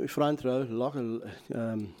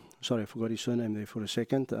 Sorry, I forgot his surname there for a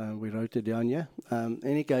second. We wrote it down here. In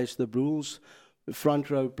any case, the Bulls front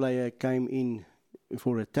row player came in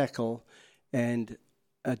for a tackle, and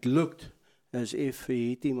it looked as if he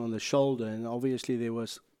hit him on the shoulder, and obviously there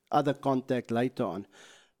was other contact later on.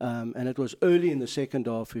 And it was early in the second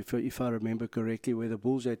half, if I remember correctly, where the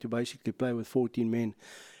Bulls had to basically play with 14 men.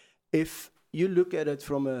 If you look at it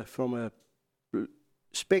from a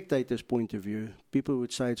spectator's point of view, people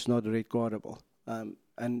would say it's not red cardable.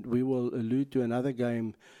 And we will allude to another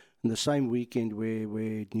game in the same weekend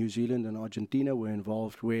where New Zealand and Argentina were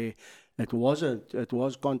involved, where it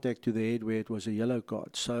was contact to the head, where it was a yellow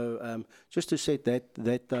card. So just to set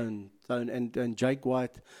that tone, and Jake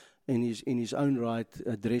White, in his own right,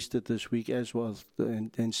 addressed it this week as well,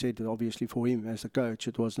 and said that obviously for him as the coach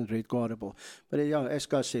it wasn't red cardable. But as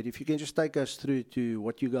Gus said, if you can just take us through to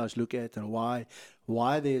what you guys look at and why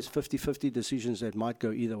there's 50-50 decisions that might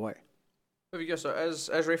go either way. So as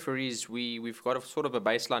referees, we've got a sort of a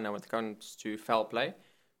baseline now when it comes to foul play.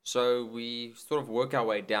 So we sort of work our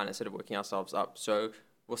way down instead of working ourselves up. So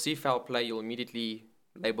we'll see foul play, you'll immediately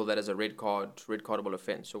label that as a red cardable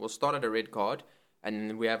offence. So we'll start at a red card, and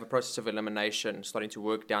then we have a process of elimination starting to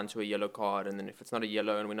work down to a yellow card. And then if it's not a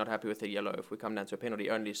yellow and we're not happy with a yellow, if we come down to a penalty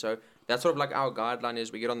only. So that's sort of like our guideline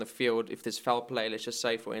is we get on the field. If there's foul play, let's just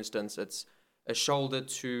say, for instance, it's a shoulder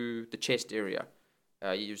to the chest area.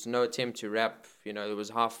 There's no attempt to wrap, there was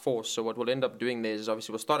half force. So what we'll end up doing there is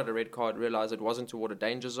obviously we'll start at a red card, realize it wasn't toward a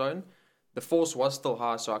danger zone. The force was still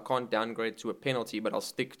high, so I can't downgrade to a penalty, but I'll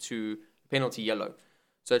stick to penalty yellow.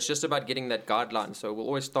 So it's just about getting that guideline. So we'll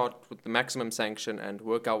always start with the maximum sanction and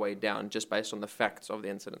work our way down just based on the facts of the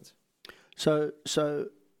incident. So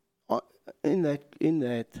in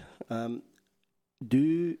that,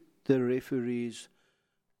 do the referees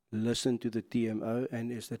listen to the TMO,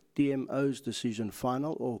 and is the TMO's decision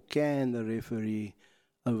final, or can the referee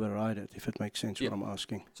override it, if it makes sense what I'm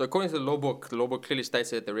asking? So according to the law book clearly states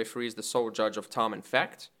that the referee is the sole judge of time and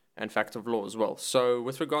fact of law as well. So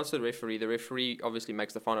with regards to the referee obviously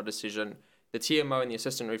makes the final decision. The TMO and the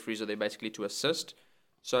assistant referees are there basically to assist.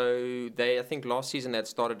 So I think last season that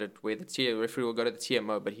started it where the referee will go to the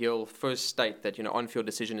TMO, but he'll first state that, on-field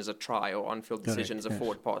decision is a try or on-field decision is a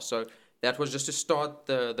forward pass. So that was just to start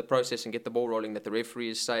the process and get the ball rolling, that the referee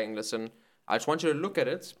is saying, listen, I just want you to look at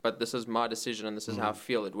it, but this is my decision and this is how I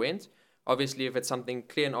feel it went. Obviously, if it's something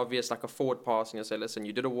clear and obvious like a forward pass, and you'll say, listen,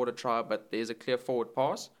 you did a water try, but there's a clear forward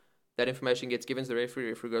pass, that information gets given to the referee. The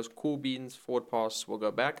referee goes, cool beans, forward pass, we'll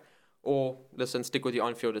go back. Or, listen, stick with your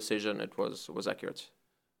on-field decision, it was accurate.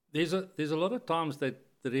 There's a lot of times that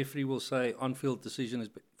the referee will say on-field decision is,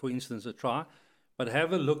 for instance, a try, but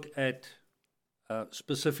have a look at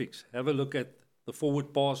specifics. Have a look at the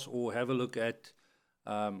forward pass, or have a look at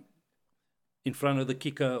in front of the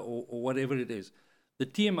kicker, or whatever it is. The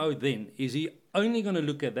TMO then, is he only going to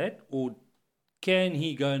look at that, or can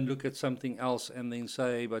he go and look at something else and then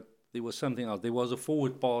say, but there was something else, there was a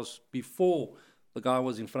forward pass before the guy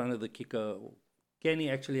was in front of the kicker? Can he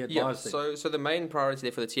actually advise that? So the main priority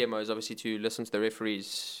there for the TMO is obviously to listen to the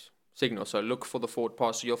referee's signal. So look for the forward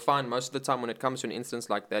pass. So you'll find most of the time when it comes to an instance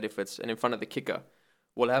like that, if it's in front of the kicker,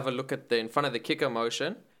 we'll have a look at the in front of the kicker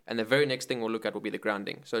motion, and the very next thing we'll look at will be the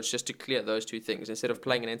grounding. So it's just to clear those two things instead of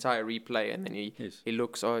playing an entire replay and then he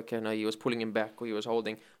looks, he was pulling him back or he was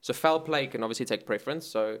holding. So foul play can obviously take preference.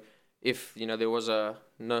 So if there was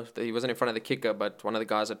he wasn't in front of the kicker, but one of the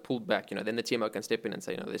guys had pulled back, then the TMO can step in and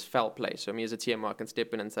say, there's foul play. So me as a TMO, I can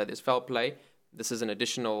step in and say, there's foul play. This is an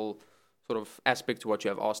additional sort of aspect to what you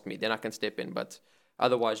have asked me. Then I can step in. But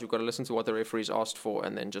otherwise, you've got to listen to what the referee's asked for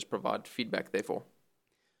and then just provide feedback therefore.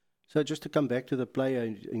 So just to come back to the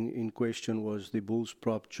player in question was the Bulls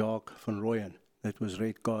prop Jacques van Rooyen that was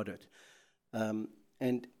red carded. And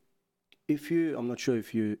I'm not sure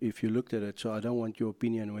if you looked at it, so I don't want your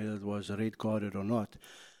opinion whether it was red carded or not.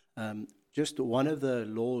 Just one of the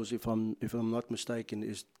laws, if I'm not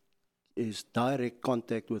mistaken, is direct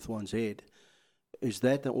contact with one's head. Is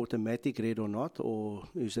that an automatic red or not, or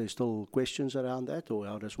is there still questions around that, or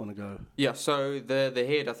how does one go? Yeah, so the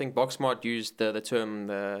head, I think Boxmart used the term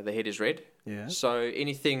the head is red. Yeah. So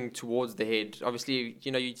anything towards the head, obviously,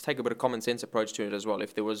 you take a bit of common sense approach to it as well.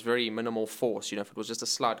 If there was very minimal force, if it was just a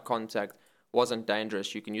slight contact, wasn't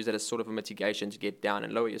dangerous, you can use that as sort of a mitigation to get down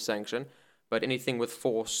and lower your sanction. But anything with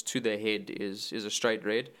force to the head is a straight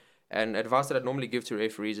red. And advice that I'd normally give to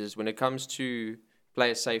referees is when it comes to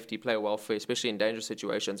player safety, player welfare, especially in dangerous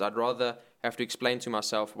situations, I'd rather have to explain to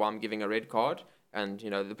myself why I'm giving a red card And,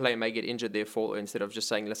 the player may get injured therefore, instead of just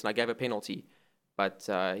saying, listen, I gave a penalty, but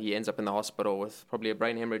he ends up in the hospital with probably a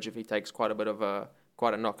brain hemorrhage if he takes quite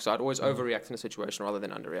a knock. So I'd always overreact in a situation rather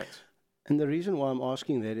than underreact. And the reason why I'm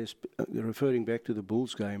asking that is, referring back to the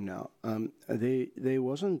Bulls game now, there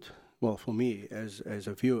wasn't, well, for me as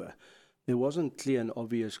a viewer, there wasn't clear and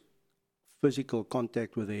obvious physical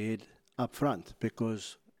contact with the head up front,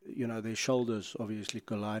 because, their shoulders obviously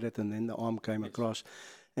collided and then the arm came across.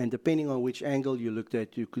 And depending on which angle you looked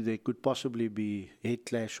at, there could possibly be head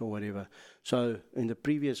clash or whatever. So in the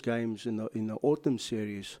previous games, in the autumn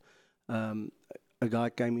series, a guy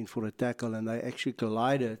came in for a tackle and they actually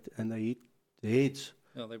collided and they hit the heads.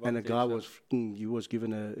 And the guy he was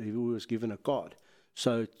given a card.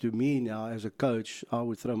 So to me now, as a coach, I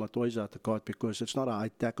would throw my toys out the card, because it's not a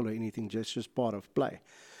high tackle or anything, just part of play.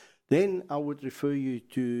 Then I would refer you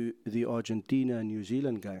to the Argentina and New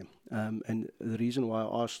Zealand game. And the reason why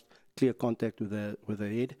I asked clear contact with the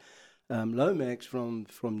head, Lomax from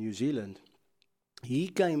New Zealand, he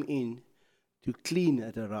came in to clean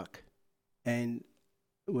at a ruck and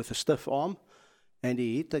with a stiff arm, and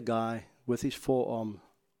he hit the guy with his forearm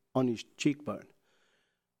on his cheekbone.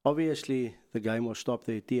 Obviously, the game was stopped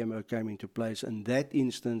there. TMO came into place. In that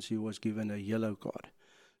instance, he was given a yellow card.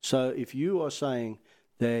 So if you are saying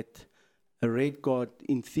that a red card,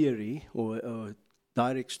 in theory, or a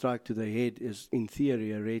direct strike to the head is, in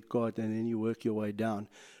theory, a red card, and then you work your way down,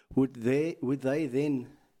 would they then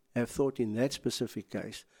have thought in that specific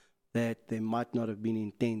case that there might not have been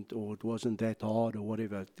intent, or it wasn't that hard, or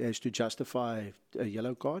whatever, as to justify a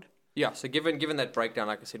yellow card? Yeah, so given that breakdown,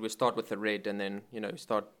 like I said, we start with the red and then,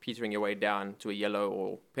 start petering your way down to a yellow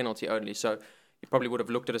or penalty only. So you probably would have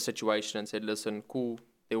looked at a situation and said, listen, cool,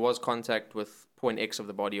 there was contact with point X of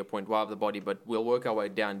the body or point Y of the body, but we'll work our way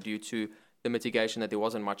down due to the mitigation that there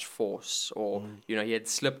wasn't much force, or, he had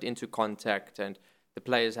slipped into contact and the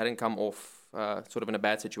players hadn't come off sort of in a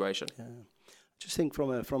bad situation. Yeah. I just think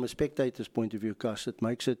from a spectator's point of view, Cus, it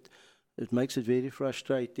makes it very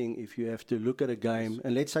frustrating if you have to look at a game,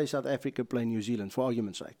 and let's say South Africa play New Zealand, for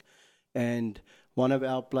argument's sake, and one of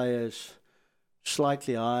our players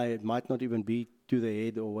slightly high, it might not even be to the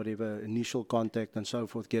head or whatever, initial contact and so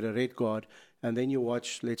forth, get a red card, and then you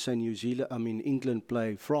watch, let's say England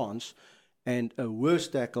play France, and a worse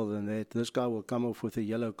tackle than that, this guy will come off with a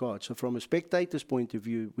yellow card. So from a spectator's point of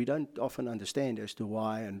view, we don't often understand as to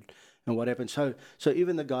why and what happened. So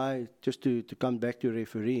even the guy, just to come back to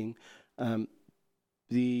refereeing,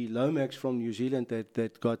 the Lomax from New Zealand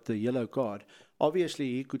that got the yellow card,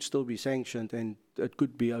 obviously he could still be sanctioned and it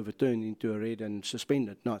could be overturned into a red and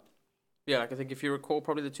suspended, not. Yeah, like I think if you recall,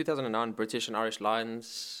 probably the 2009 British and Irish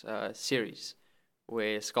Lions series,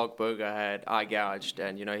 where Skalkberger had eye gouged,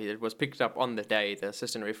 and it was picked up on the day. The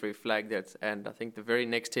assistant referee flagged it, and I think the very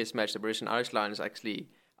next Test match, the British and Irish Lions actually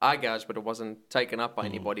eye gouged, but it wasn't taken up by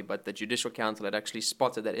anybody. But the Judicial Council had actually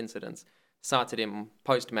spotted that incident, cited him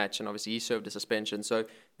post-match, and obviously he served a suspension. So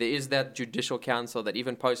there is that Judicial Council that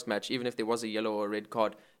even post-match, even if there was a yellow or a red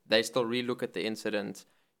card, they still relook at the incident.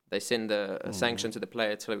 They send a sanction to the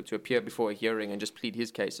player to appear before a hearing and just plead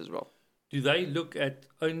his case as well. Do they look at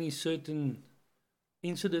only certain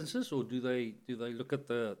incidences, or do they look at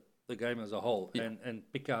the game as a whole and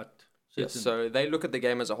pick out certain? Yes, so they look at the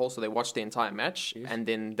game as a whole, so they watch the entire match, yes, and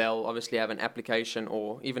then they'll obviously have an application,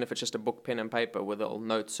 or even if it's just a book, pen and paper, where they'll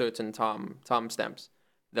note certain timestamps.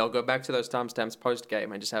 They'll go back to those timestamps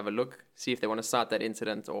post-game and just have a look, see if they want to cite that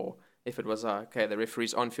incident, or if it was, the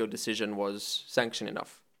referee's on-field decision was sanction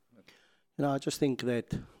enough. I just think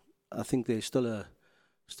there's still a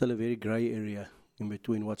very grey area in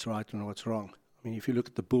between what's right and what's wrong. I mean, if you look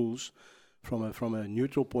at the Bulls from a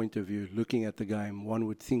neutral point of view, looking at the game, one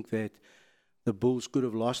would think that the Bulls could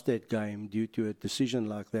have lost that game due to a decision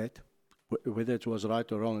like that. Whether it was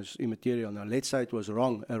right or wrong is immaterial. Now, let's say it was a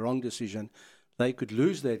wrong decision, they could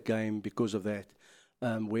lose that game because of that.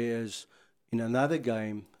 Whereas in another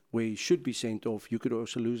game where he should be sent off, you could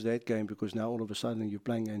also lose that game because now all of a sudden you're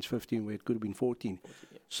playing against 15 where it could have been 14.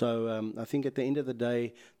 Yeah. So I think at the end of the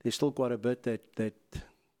day, there's still quite a bit that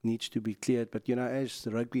needs to be cleared. But, as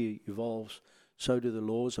the rugby evolves, so do the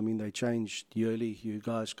laws. I mean, they changed yearly. You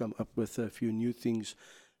guys come up with a few new things.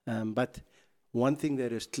 But one thing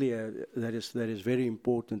that is clear, that is very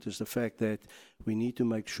important, is the fact that we need to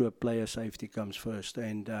make sure player safety comes first.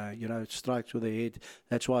 And, it strikes with the head.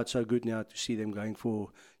 That's why it's so good now to see them going for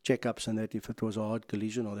checkups and that if it was a hard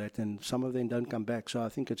collision or that. And some of them don't come back. So I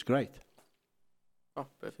think it's great. Oh,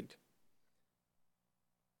 perfect.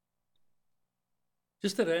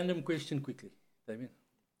 Just a random question quickly, Damien.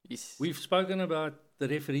 Yes. We've spoken about the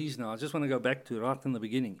referees now. I just want to go back to right in the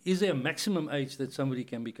beginning. Is there a maximum age that somebody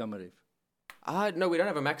can become a ref? No, we don't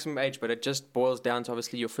have a maximum age, but it just boils down to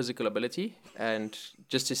obviously your physical ability. And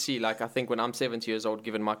just to see, like, I think when I'm 70 years old,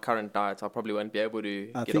 given my current diet, I probably won't be able to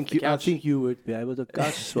get off the couch. I think you would be able to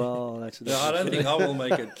cuss. Well, that's No, I don't think I will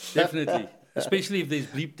make it. Definitely. Especially if there's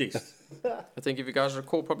bleep tests. I think if you guys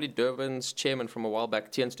recall, probably Durban's chairman from a while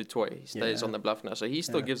back, Tiens du Toit, he stays Yeah. on the bluff now. So he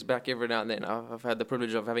still gives back every now and then. I've had the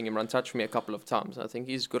privilege of having him run touch for me a couple of times. I think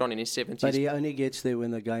he's good on in his 70s. But he only gets there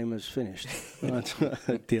when the game is finished.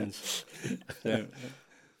 Tiens. So,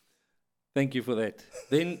 thank you for that.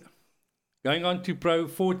 Then, going on to Pro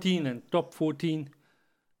 14 and Top 14,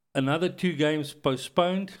 another 2 games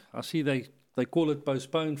postponed. I see they call it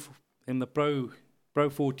postponed in the Pro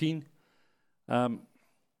 14.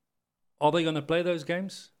 Are they going to play those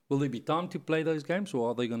games? Will there be time to play those games, or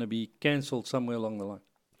are they going to be cancelled somewhere along the line?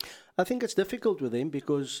 I think it's difficult with them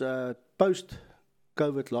because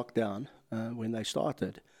post-COVID lockdown, when they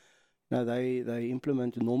started, they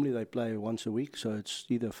implemented, normally they play once a week, so it's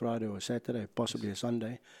either Friday or Saturday, possibly a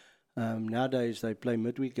Sunday. Nowadays they play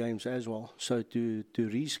midweek games as well, so to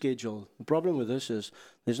reschedule. The problem with this is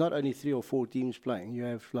there's not only 3 or 4 teams playing, you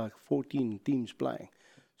have like 14 teams playing.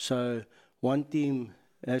 So one team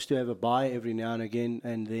has to have a bye every now and again,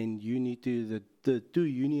 and then you need to, the 2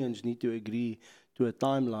 unions need to agree to a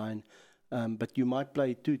timeline, but you might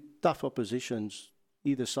play 2 tough oppositions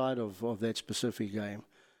either side of that specific game.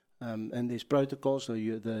 And there's protocols, so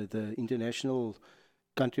the international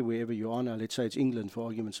country, wherever you are now, let's say it's England for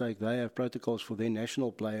argument's sake, they have protocols for their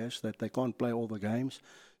national players that they can't play all the games.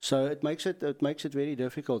 So it makes it very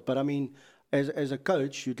difficult. But I mean, as a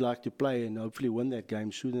coach, you'd like to play and hopefully win that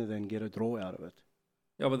game sooner than get a draw out of it.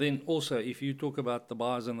 Yeah, but then also, if you talk about the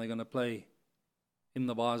bars and they're going to play in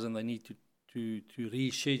the bars and they need to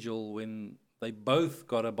reschedule when they both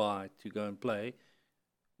got a bye to go and play,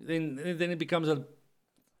 then it becomes a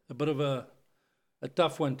bit of a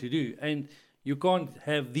tough one to do. And you can't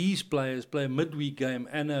have these players play a midweek game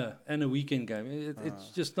and a weekend game. It's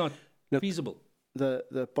just not feasible.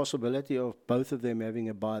 The possibility of both of them having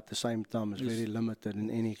a bye at the same time is very limited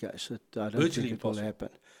in any case. I don't Virtually think it will impossible. happen.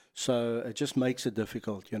 So it just makes it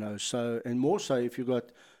difficult, So, and more so if you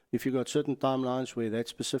got certain timelines where that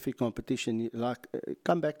specific competition, like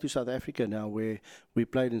come back to South Africa now, where we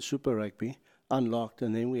played in Super Rugby, unlocked,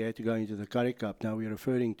 and then we had to go into the Currie Cup. Now we're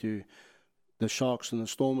referring to the Sharks and the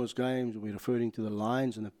Stormers games. We're referring to the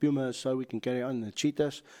Lions and the Pumas, so we can carry on. The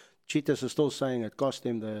Cheetahs are still saying it cost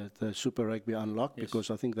them the Super Rugby unlock, Yes.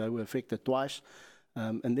 because I think they were affected twice,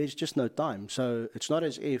 and there's just no time. So it's not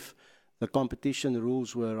as if the competition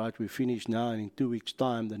rules were, right, we finish now, and in 2 weeks'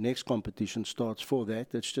 time, the next competition starts for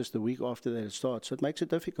that. It's just the week after that it starts. So it makes it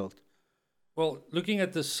difficult. Well, looking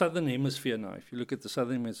at the Southern Hemisphere now, if you look at the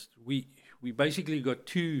Southern Hemisphere, we basically got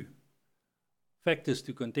 2 factors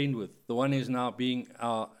to contend with. The one is now being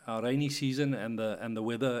our rainy season and the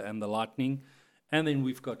weather and the lightning. And then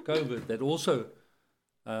we've got COVID that also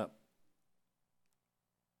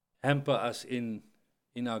hamper us in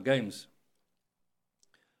our games.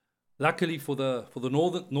 Luckily for the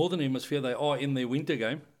northern hemisphere, they are in their winter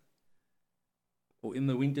game or in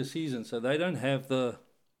the winter season, so they don't have the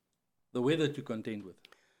weather to contend with.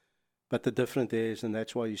 But the difference is, and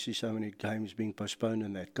that's why you see so many games being postponed,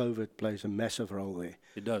 and that COVID plays a massive role there.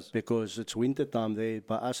 It does. Because it's winter time there,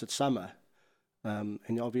 by us it's summer.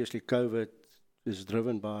 And obviously COVID is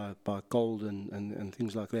driven by cold and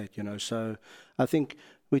things like that, So I think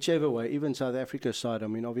whichever way, even South Africa's side, I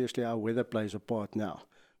mean, obviously our weather plays a part now.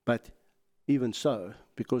 But even so,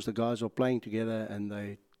 because the guys are playing together and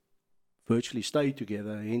they virtually stay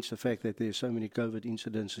together, hence the fact that there's so many COVID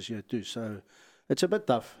incidences here too. So it's a bit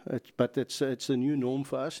tough, but it's a new norm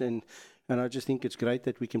for us, and I just think it's great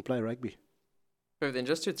that we can play rugby. So then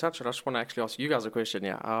just to touch on, I just want to actually ask you guys a question.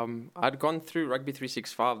 Yeah, I'd gone through Rugby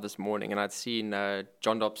 365 this morning, and I'd seen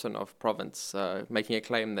John Dobson of Province making a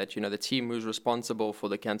claim that, the team who's responsible for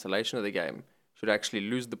the cancellation of the game should actually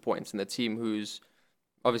lose the points, and the team who's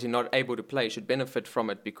obviously not able to play should benefit from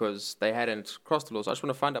it because they hadn't crossed the laws. I just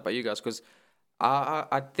want to find out about you guys, because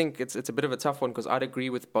I think it's a bit of a tough one, because I'd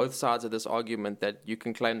agree with both sides of this argument that you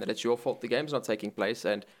can claim that it's your fault the game's not taking place,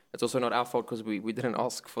 and it's also not our fault because we didn't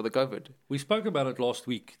ask for the COVID. We spoke about it last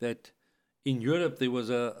week that in Europe there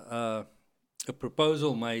was a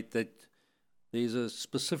proposal made that there's a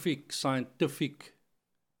specific scientific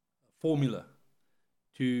formula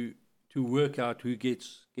to work out who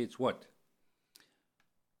gets what.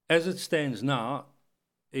 As it stands now,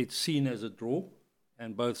 it's seen as a draw,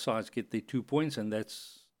 and both sides get their 2 points, and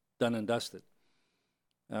that's done and dusted.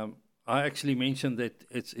 I actually mentioned that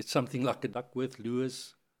it's something like a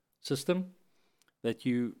Duckworth-Lewis system, that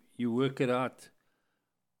you work it out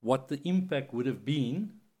what the impact would have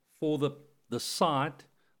been for the side,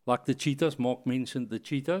 like the Cheetahs, Mark mentioned the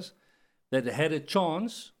Cheetahs, that had a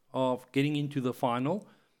chance of getting into the final,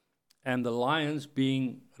 and the Lions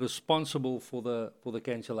being responsible for the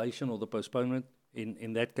cancellation or the postponement,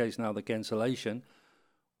 in that case now the cancellation,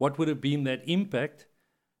 what would have been that impact,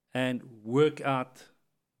 and work out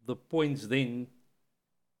the points then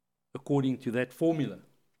according to that formula,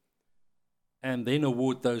 and then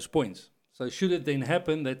award those points. So should it then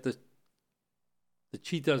happen that the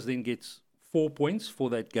Cheetahs then gets 4 points for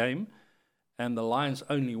that game, and the Lions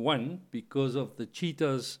only 1 because of the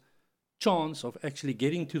Cheetahs' chance of actually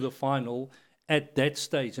getting to the final at that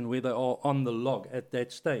stage and where they are on the log at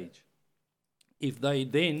that stage. If they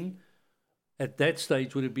then, at that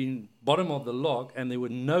stage, would have been bottom of the log and there were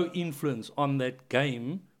no influence on that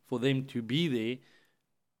game for them to be there,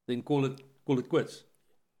 then call it quits.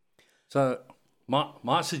 So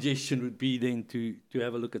my suggestion would be then to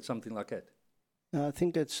have a look at something like that. I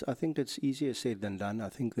think it's easier said than done. I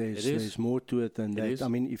think there's more to it than that. I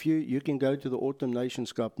mean, if you can go to the Autumn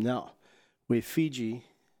Nations Cup now, where Fiji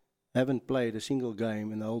haven't played a single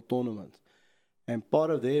game in the whole tournament, and part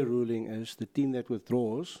of their ruling is the team that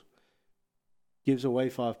withdraws gives away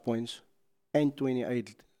 5 points and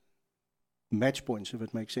 28 match points, if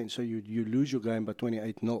it makes sense. So you lose your game by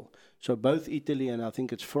 28-0. So both Italy and I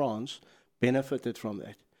think it's France benefited from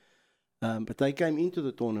that. But they came into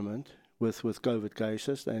the tournament with COVID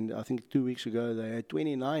cases, and I think 2 weeks ago they had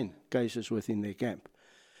 29 cases within their camp.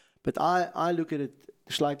 But I look at it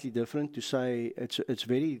slightly different, to say it's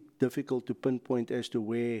very difficult to pinpoint as to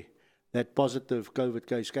where that positive COVID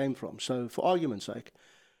case came from. So for argument's sake,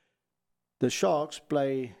 the Sharks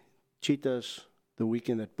play Cheetahs the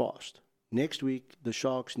weekend that passed. Next week, the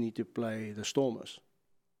Sharks need to play the Stormers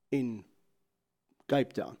in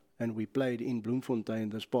Cape Town, and we played in Bloemfontein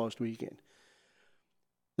this past weekend.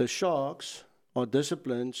 The Sharks are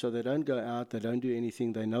disciplined, so they don't go out, they don't do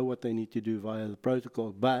anything, they know what they need to do via the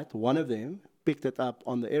protocol, but one of them picked it up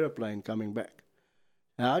on the aeroplane coming back.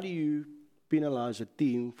 How do you penalize a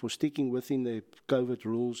team for sticking within the COVID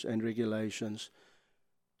rules and regulations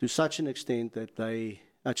to such an extent that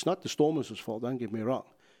it's not the Stormers' fault, don't get me wrong,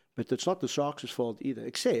 but it's not the Sharks' fault either,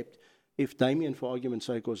 except if Damien, for argument's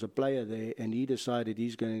sake, was a player there and he decided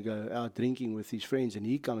he's going to go out drinking with his friends and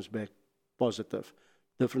he comes back positive.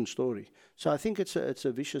 Different story. So I think it's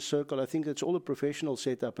a vicious circle. I think it's all a professional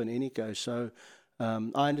setup in any case. So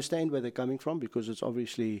I understand where they're coming from, because it's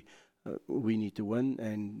obviously we need to win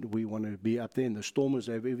and we want to be up there, and the Stormers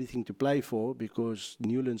have everything to play for because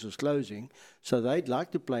Newlands is closing. So they'd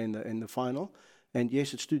like to play in the final. And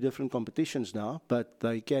yes, it's 2 different competitions now, but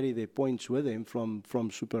they carry their points with them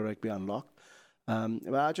from Super Rugby Unlocked.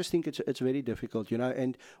 But I just think it's very difficult,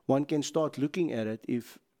 and one can start looking at it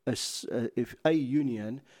if a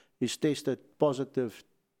union is tested positive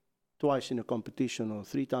twice in a competition or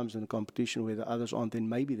 3 times in a competition where the others aren't, then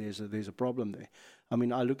maybe there's a problem there. I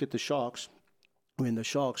mean, I look at the Sharks. When the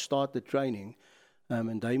Sharks started training,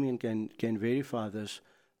 and Damien can verify this,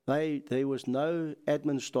 there was no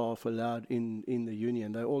admin staff allowed in the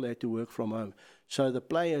union. They all had to work from home. So the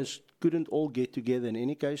players couldn't all get together in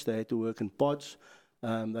any case. They had to work in pods.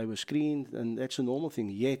 They were screened, and that's a normal thing.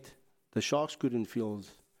 Yet the Sharks couldn't field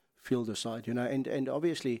the side, and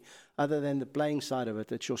obviously, other than the playing side of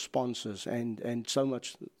it, it's your sponsors and so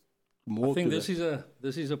much more. I think this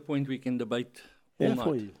is a point we can debate all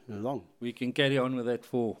night. For long. We can carry on with that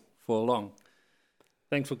for long.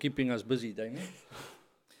 Thanks for keeping us busy, Damien.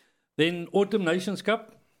 Then Autumn Nations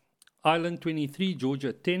Cup, Ireland 23,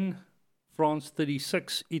 Georgia 10, France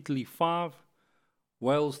 36, Italy 5,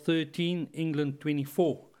 Wales 13, England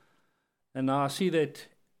 24. And now I see that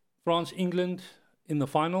France, England in the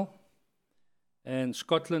final, and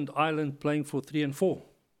Scotland, Ireland playing for 3 and 4.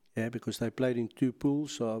 Yeah, because they played in 2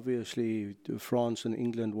 pools, so obviously France and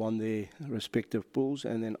England won their respective pools,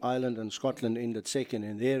 and then Ireland and Scotland ended second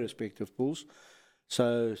in their respective pools.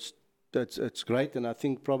 So it's great, and I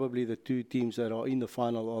think probably the 2 teams that are in the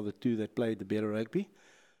final are the 2 that played the better rugby.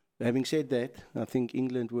 Having said that, I think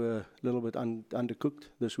England were a little bit undercooked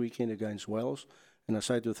this weekend against Wales, and I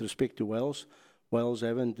say it with respect to Wales. Wales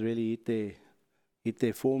haven't really hit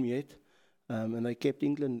their form yet, and they kept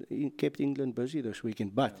England busy this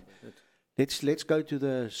weekend. But let's go to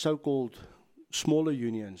the so-called smaller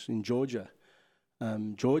unions in Georgia.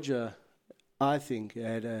 Georgia, I think,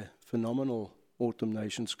 had a phenomenal Autumn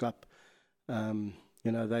Nations Cup. They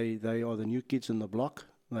are the new kids in the block.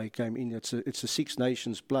 They came in. It's a 6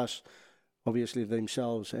 nations plus, obviously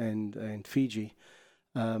themselves and Fiji.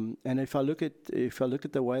 And if I look at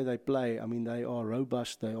the way they play, I mean, they are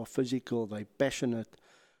robust, they are physical, they're passionate.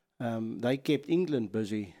 They kept England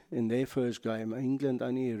busy in their first game. England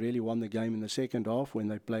only really won the game in the second half when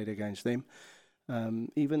they played against them.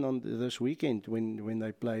 Even on this weekend when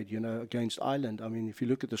they played, against Ireland, I mean, if you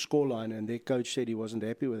look at the scoreline, and their coach said he wasn't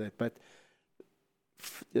happy with it, but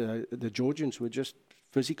the Georgians were just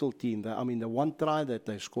physical team. I mean, the one try that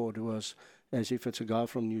they scored was as if it's a guy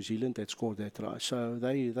from New Zealand that scored that try. So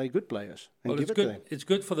they're good players. And Well, it's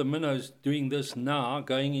good for the Minnows doing this now,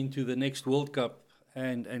 going into the next World Cup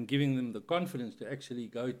and giving them the confidence to actually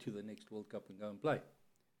go to the next World Cup and go and play.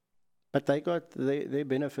 But they got their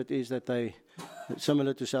benefit is that they,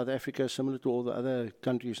 similar to South Africa, similar to all the other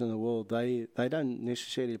countries in the world, they don't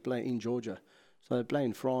necessarily play in Georgia. So they play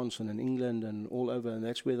in France and in England and all over, and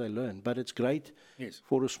that's where they learn. But it's great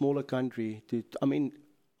for a smaller country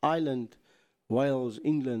Ireland, Wales,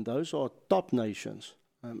 England, those are top nations.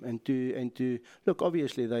 And to look,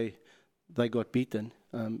 obviously they got beaten,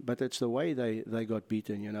 but it's the way they got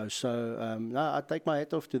beaten, So no, I take my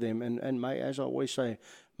hat off to them, and may, as I always say,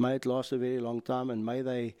 may it last a very long time, and may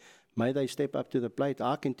they step up to the plate.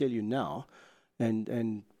 I can tell you now,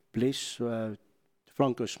 and bless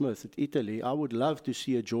Franco Smith at Italy, I would love to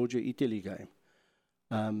see a Georgia-Italy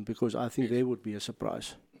game, because I think there would be a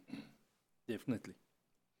surprise. Definitely.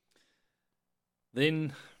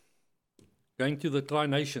 Then, going to the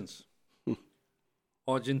Tri-Nations,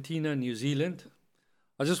 Argentina, New Zealand.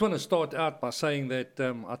 I just want to start out by saying that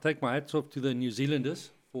I take my hats off to the New Zealanders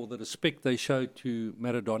for the respect they showed to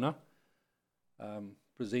Maradona,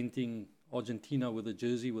 presenting Argentina with a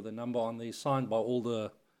jersey with a number on there, signed by all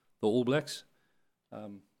the All Blacks.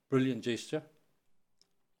 Brilliant gesture.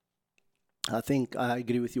 I think I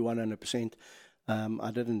agree with you 100%.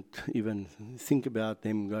 I didn't even think about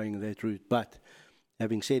them going that route. But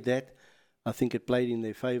having said that, I think it played in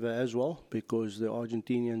their favour as well, because the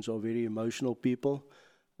Argentinians are very emotional people.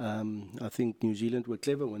 I think New Zealand were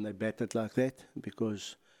clever when they batted like that,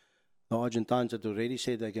 because the Argentines had already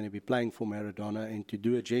said they're going to be playing for Maradona, and to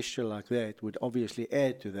do a gesture like that would obviously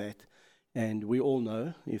add to that. And we all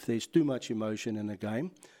know if there's too much emotion in a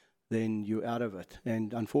game, then you're out of it.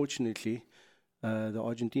 And unfortunately, the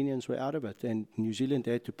Argentinians were out of it, and New Zealand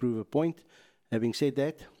had to prove a point. Having said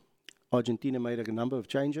that, Argentina made a number of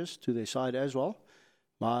changes to their side as well.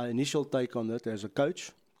 My initial take on it as a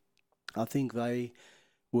coach, I think they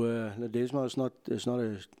were, Ledesma is not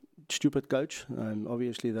a stupid coach.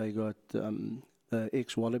 Obviously, they got the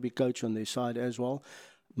ex-Wallaby coach on their side as well.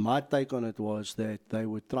 My take on it was that they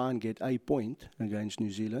would try and get a point against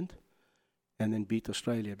New Zealand and then beat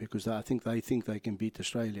Australia, because I think they can beat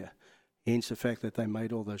Australia. Hence the fact that they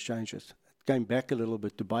made all those changes. It came back a little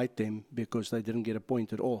bit to bite them because they didn't get a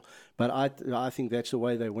point at all. But I think that's the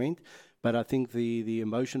way they went. But I think the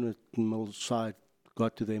emotional side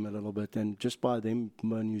got to them a little bit. And just by them,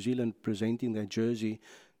 New Zealand presenting their jersey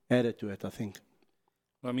added to it, I think.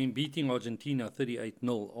 I mean, beating Argentina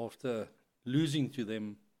 38-0 after losing to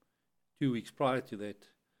them 2 weeks prior to that,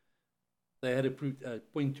 they had a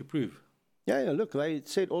point to prove. Yeah, look, they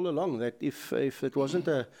said all along that if it wasn't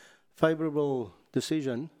a favourable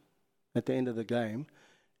decision at the end of the game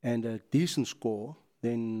and a decent score,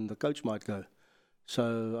 then the coach might go.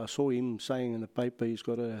 So I saw him saying in the paper he's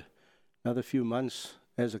got another few months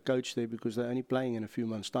as a coach there, because they're only playing in a few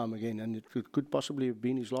months' time again, and it could possibly have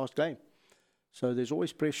been his last game. So there's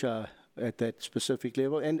always pressure at that specific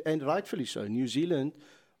level, and rightfully so. New Zealand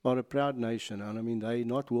are a proud nation, and I mean, they're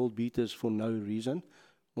not world beaters for no reason,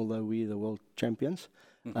 although we're the world champions.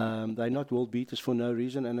 They're not world beaters for no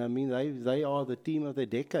reason, and I mean, they are the team of the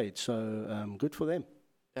decade, so good for them.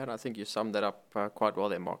 Yeah, and I think you summed that up quite well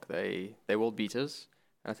there, Mark. They're world beaters.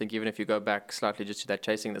 I think even if you go back slightly just to that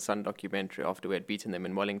Chasing the Sun documentary, after we had beaten them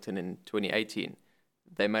in Wellington in 2018,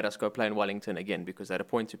 they made us go play in Wellington again because they had a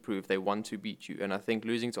point to prove. They want to beat you. And I think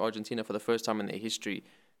losing to Argentina for the first time in their history,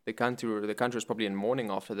 the country was probably in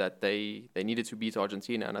mourning after that. They needed to beat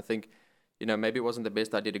Argentina. And I think, maybe it wasn't the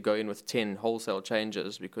best idea to go in with 10 wholesale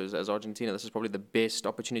changes, because as Argentina, this is probably the best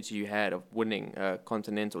opportunity you had of winning a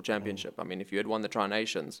continental championship. I mean, if you had won the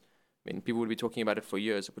Tri-Nations, people would be talking about it for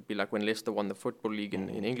years. It would be like when Leicester won the Football League in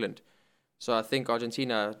England. So I think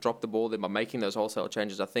Argentina dropped the ball there by making those wholesale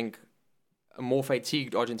changes. I think a more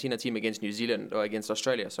fatigued Argentina team against New Zealand, or against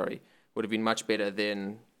Australia, would have been much better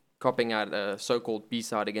than copping out a so-called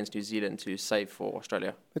B-side against New Zealand to save for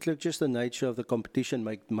Australia. But look, just the nature of the competition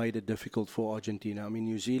made it difficult for Argentina. I mean,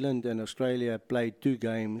 New Zealand and Australia played 2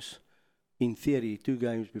 games, in theory, 2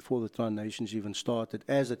 games before the Tri-Nations even started,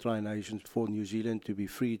 as the Tri-Nations, for New Zealand to be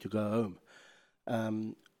free to go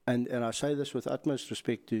home. And I say this with utmost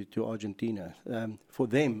respect to Argentina. For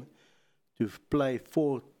them to play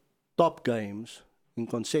 4 top games in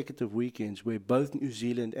consecutive weekends where both New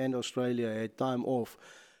Zealand and Australia had time off,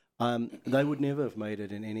 they would never have made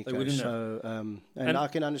it in any They case. wouldn't have. So, and I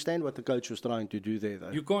can understand what the coach was trying to do there,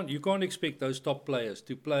 though. You can't expect those top players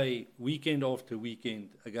to play weekend after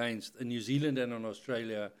weekend against a New Zealand and an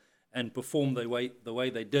Australia and perform the way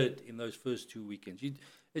they did in those first 2 weekends.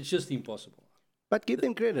 It's just impossible. But give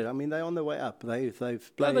them credit. I mean, they're on the way up. They've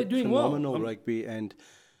played they're doing well. phenomenal rugby, and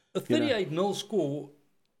A 38-0 score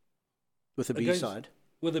with the B against- side.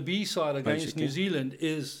 with a B side against Basically. New Zealand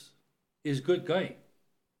is good going.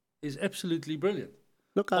 Is absolutely brilliant.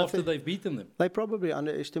 Look, I After think they've beaten them. they probably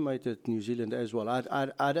underestimated New Zealand as well.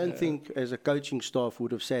 I don't think as a coaching staff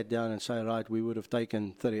would have sat down and say, right, we would have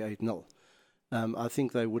taken 38-0. I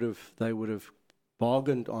think they would have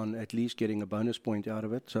bargained on at least getting a bonus point out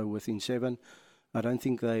of it. So within 7, I don't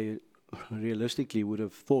think they realistically would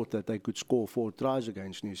have thought that they could score 4 tries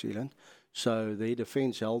against New Zealand. So their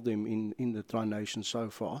defence held them in the Tri Nations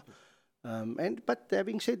so far. But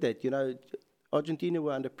having said that, Argentina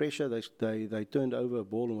were under pressure. They turned over a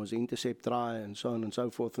ball and was an intercept try and so on and so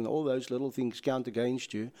forth. And all those little things count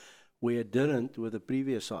against you where it didn't with the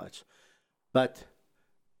previous sides. But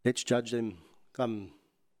let's judge them come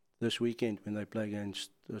this weekend when they play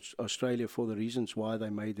against Australia for the reasons why they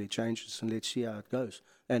made their changes. And let's see how it goes.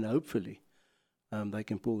 And hopefully they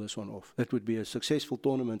can pull this one off. It would be a successful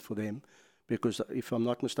tournament for them because if I'm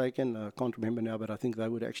not mistaken, I can't remember now, but I think they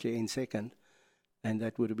would actually end second. And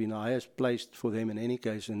that would have been the highest placed for them in any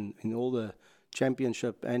case in all the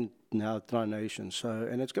championship and now Tri Nations. So,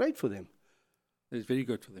 and it's great for them. It's very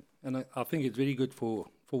good for them. And I think it's very good for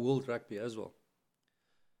world rugby as well.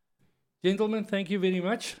 Gentlemen, thank you very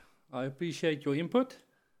much. I appreciate your input.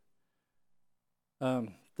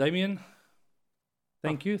 Damien,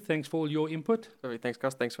 thank you. Thanks for all your input. Perfect. Thanks,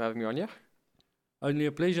 Gus. Thanks for having me on here. Only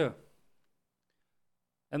a pleasure.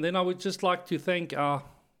 And then I would just like to thank our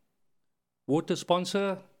water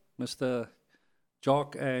sponsor, Mr.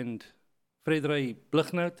 Jock and Frederick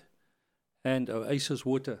Blichnout, and Oasis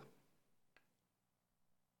Water.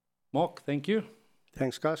 Mark, thank you.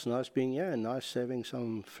 Thanks, Gus. Nice being here and nice having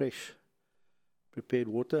some fresh prepared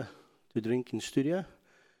water to drink in studio.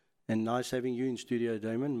 And nice having you in studio,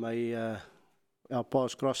 Damon. May our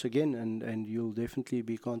paths cross again and you'll definitely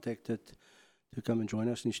be contacted to come and join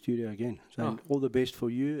us in studio again. So all the best for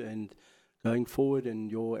you and going forward and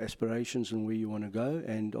your aspirations and where you want to go,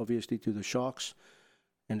 and obviously to the Sharks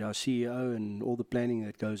and our CEO and all the planning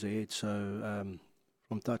that goes ahead. So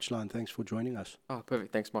from Touchline, thanks for joining us. Oh,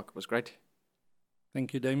 perfect. Thanks, Mark. It was great.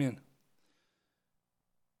 Thank you, Damien.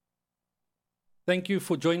 Thank you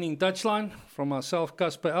for joining Touchline from myself,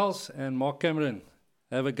 Casper Els, and Mark Cameron.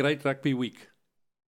 Have a great rugby week.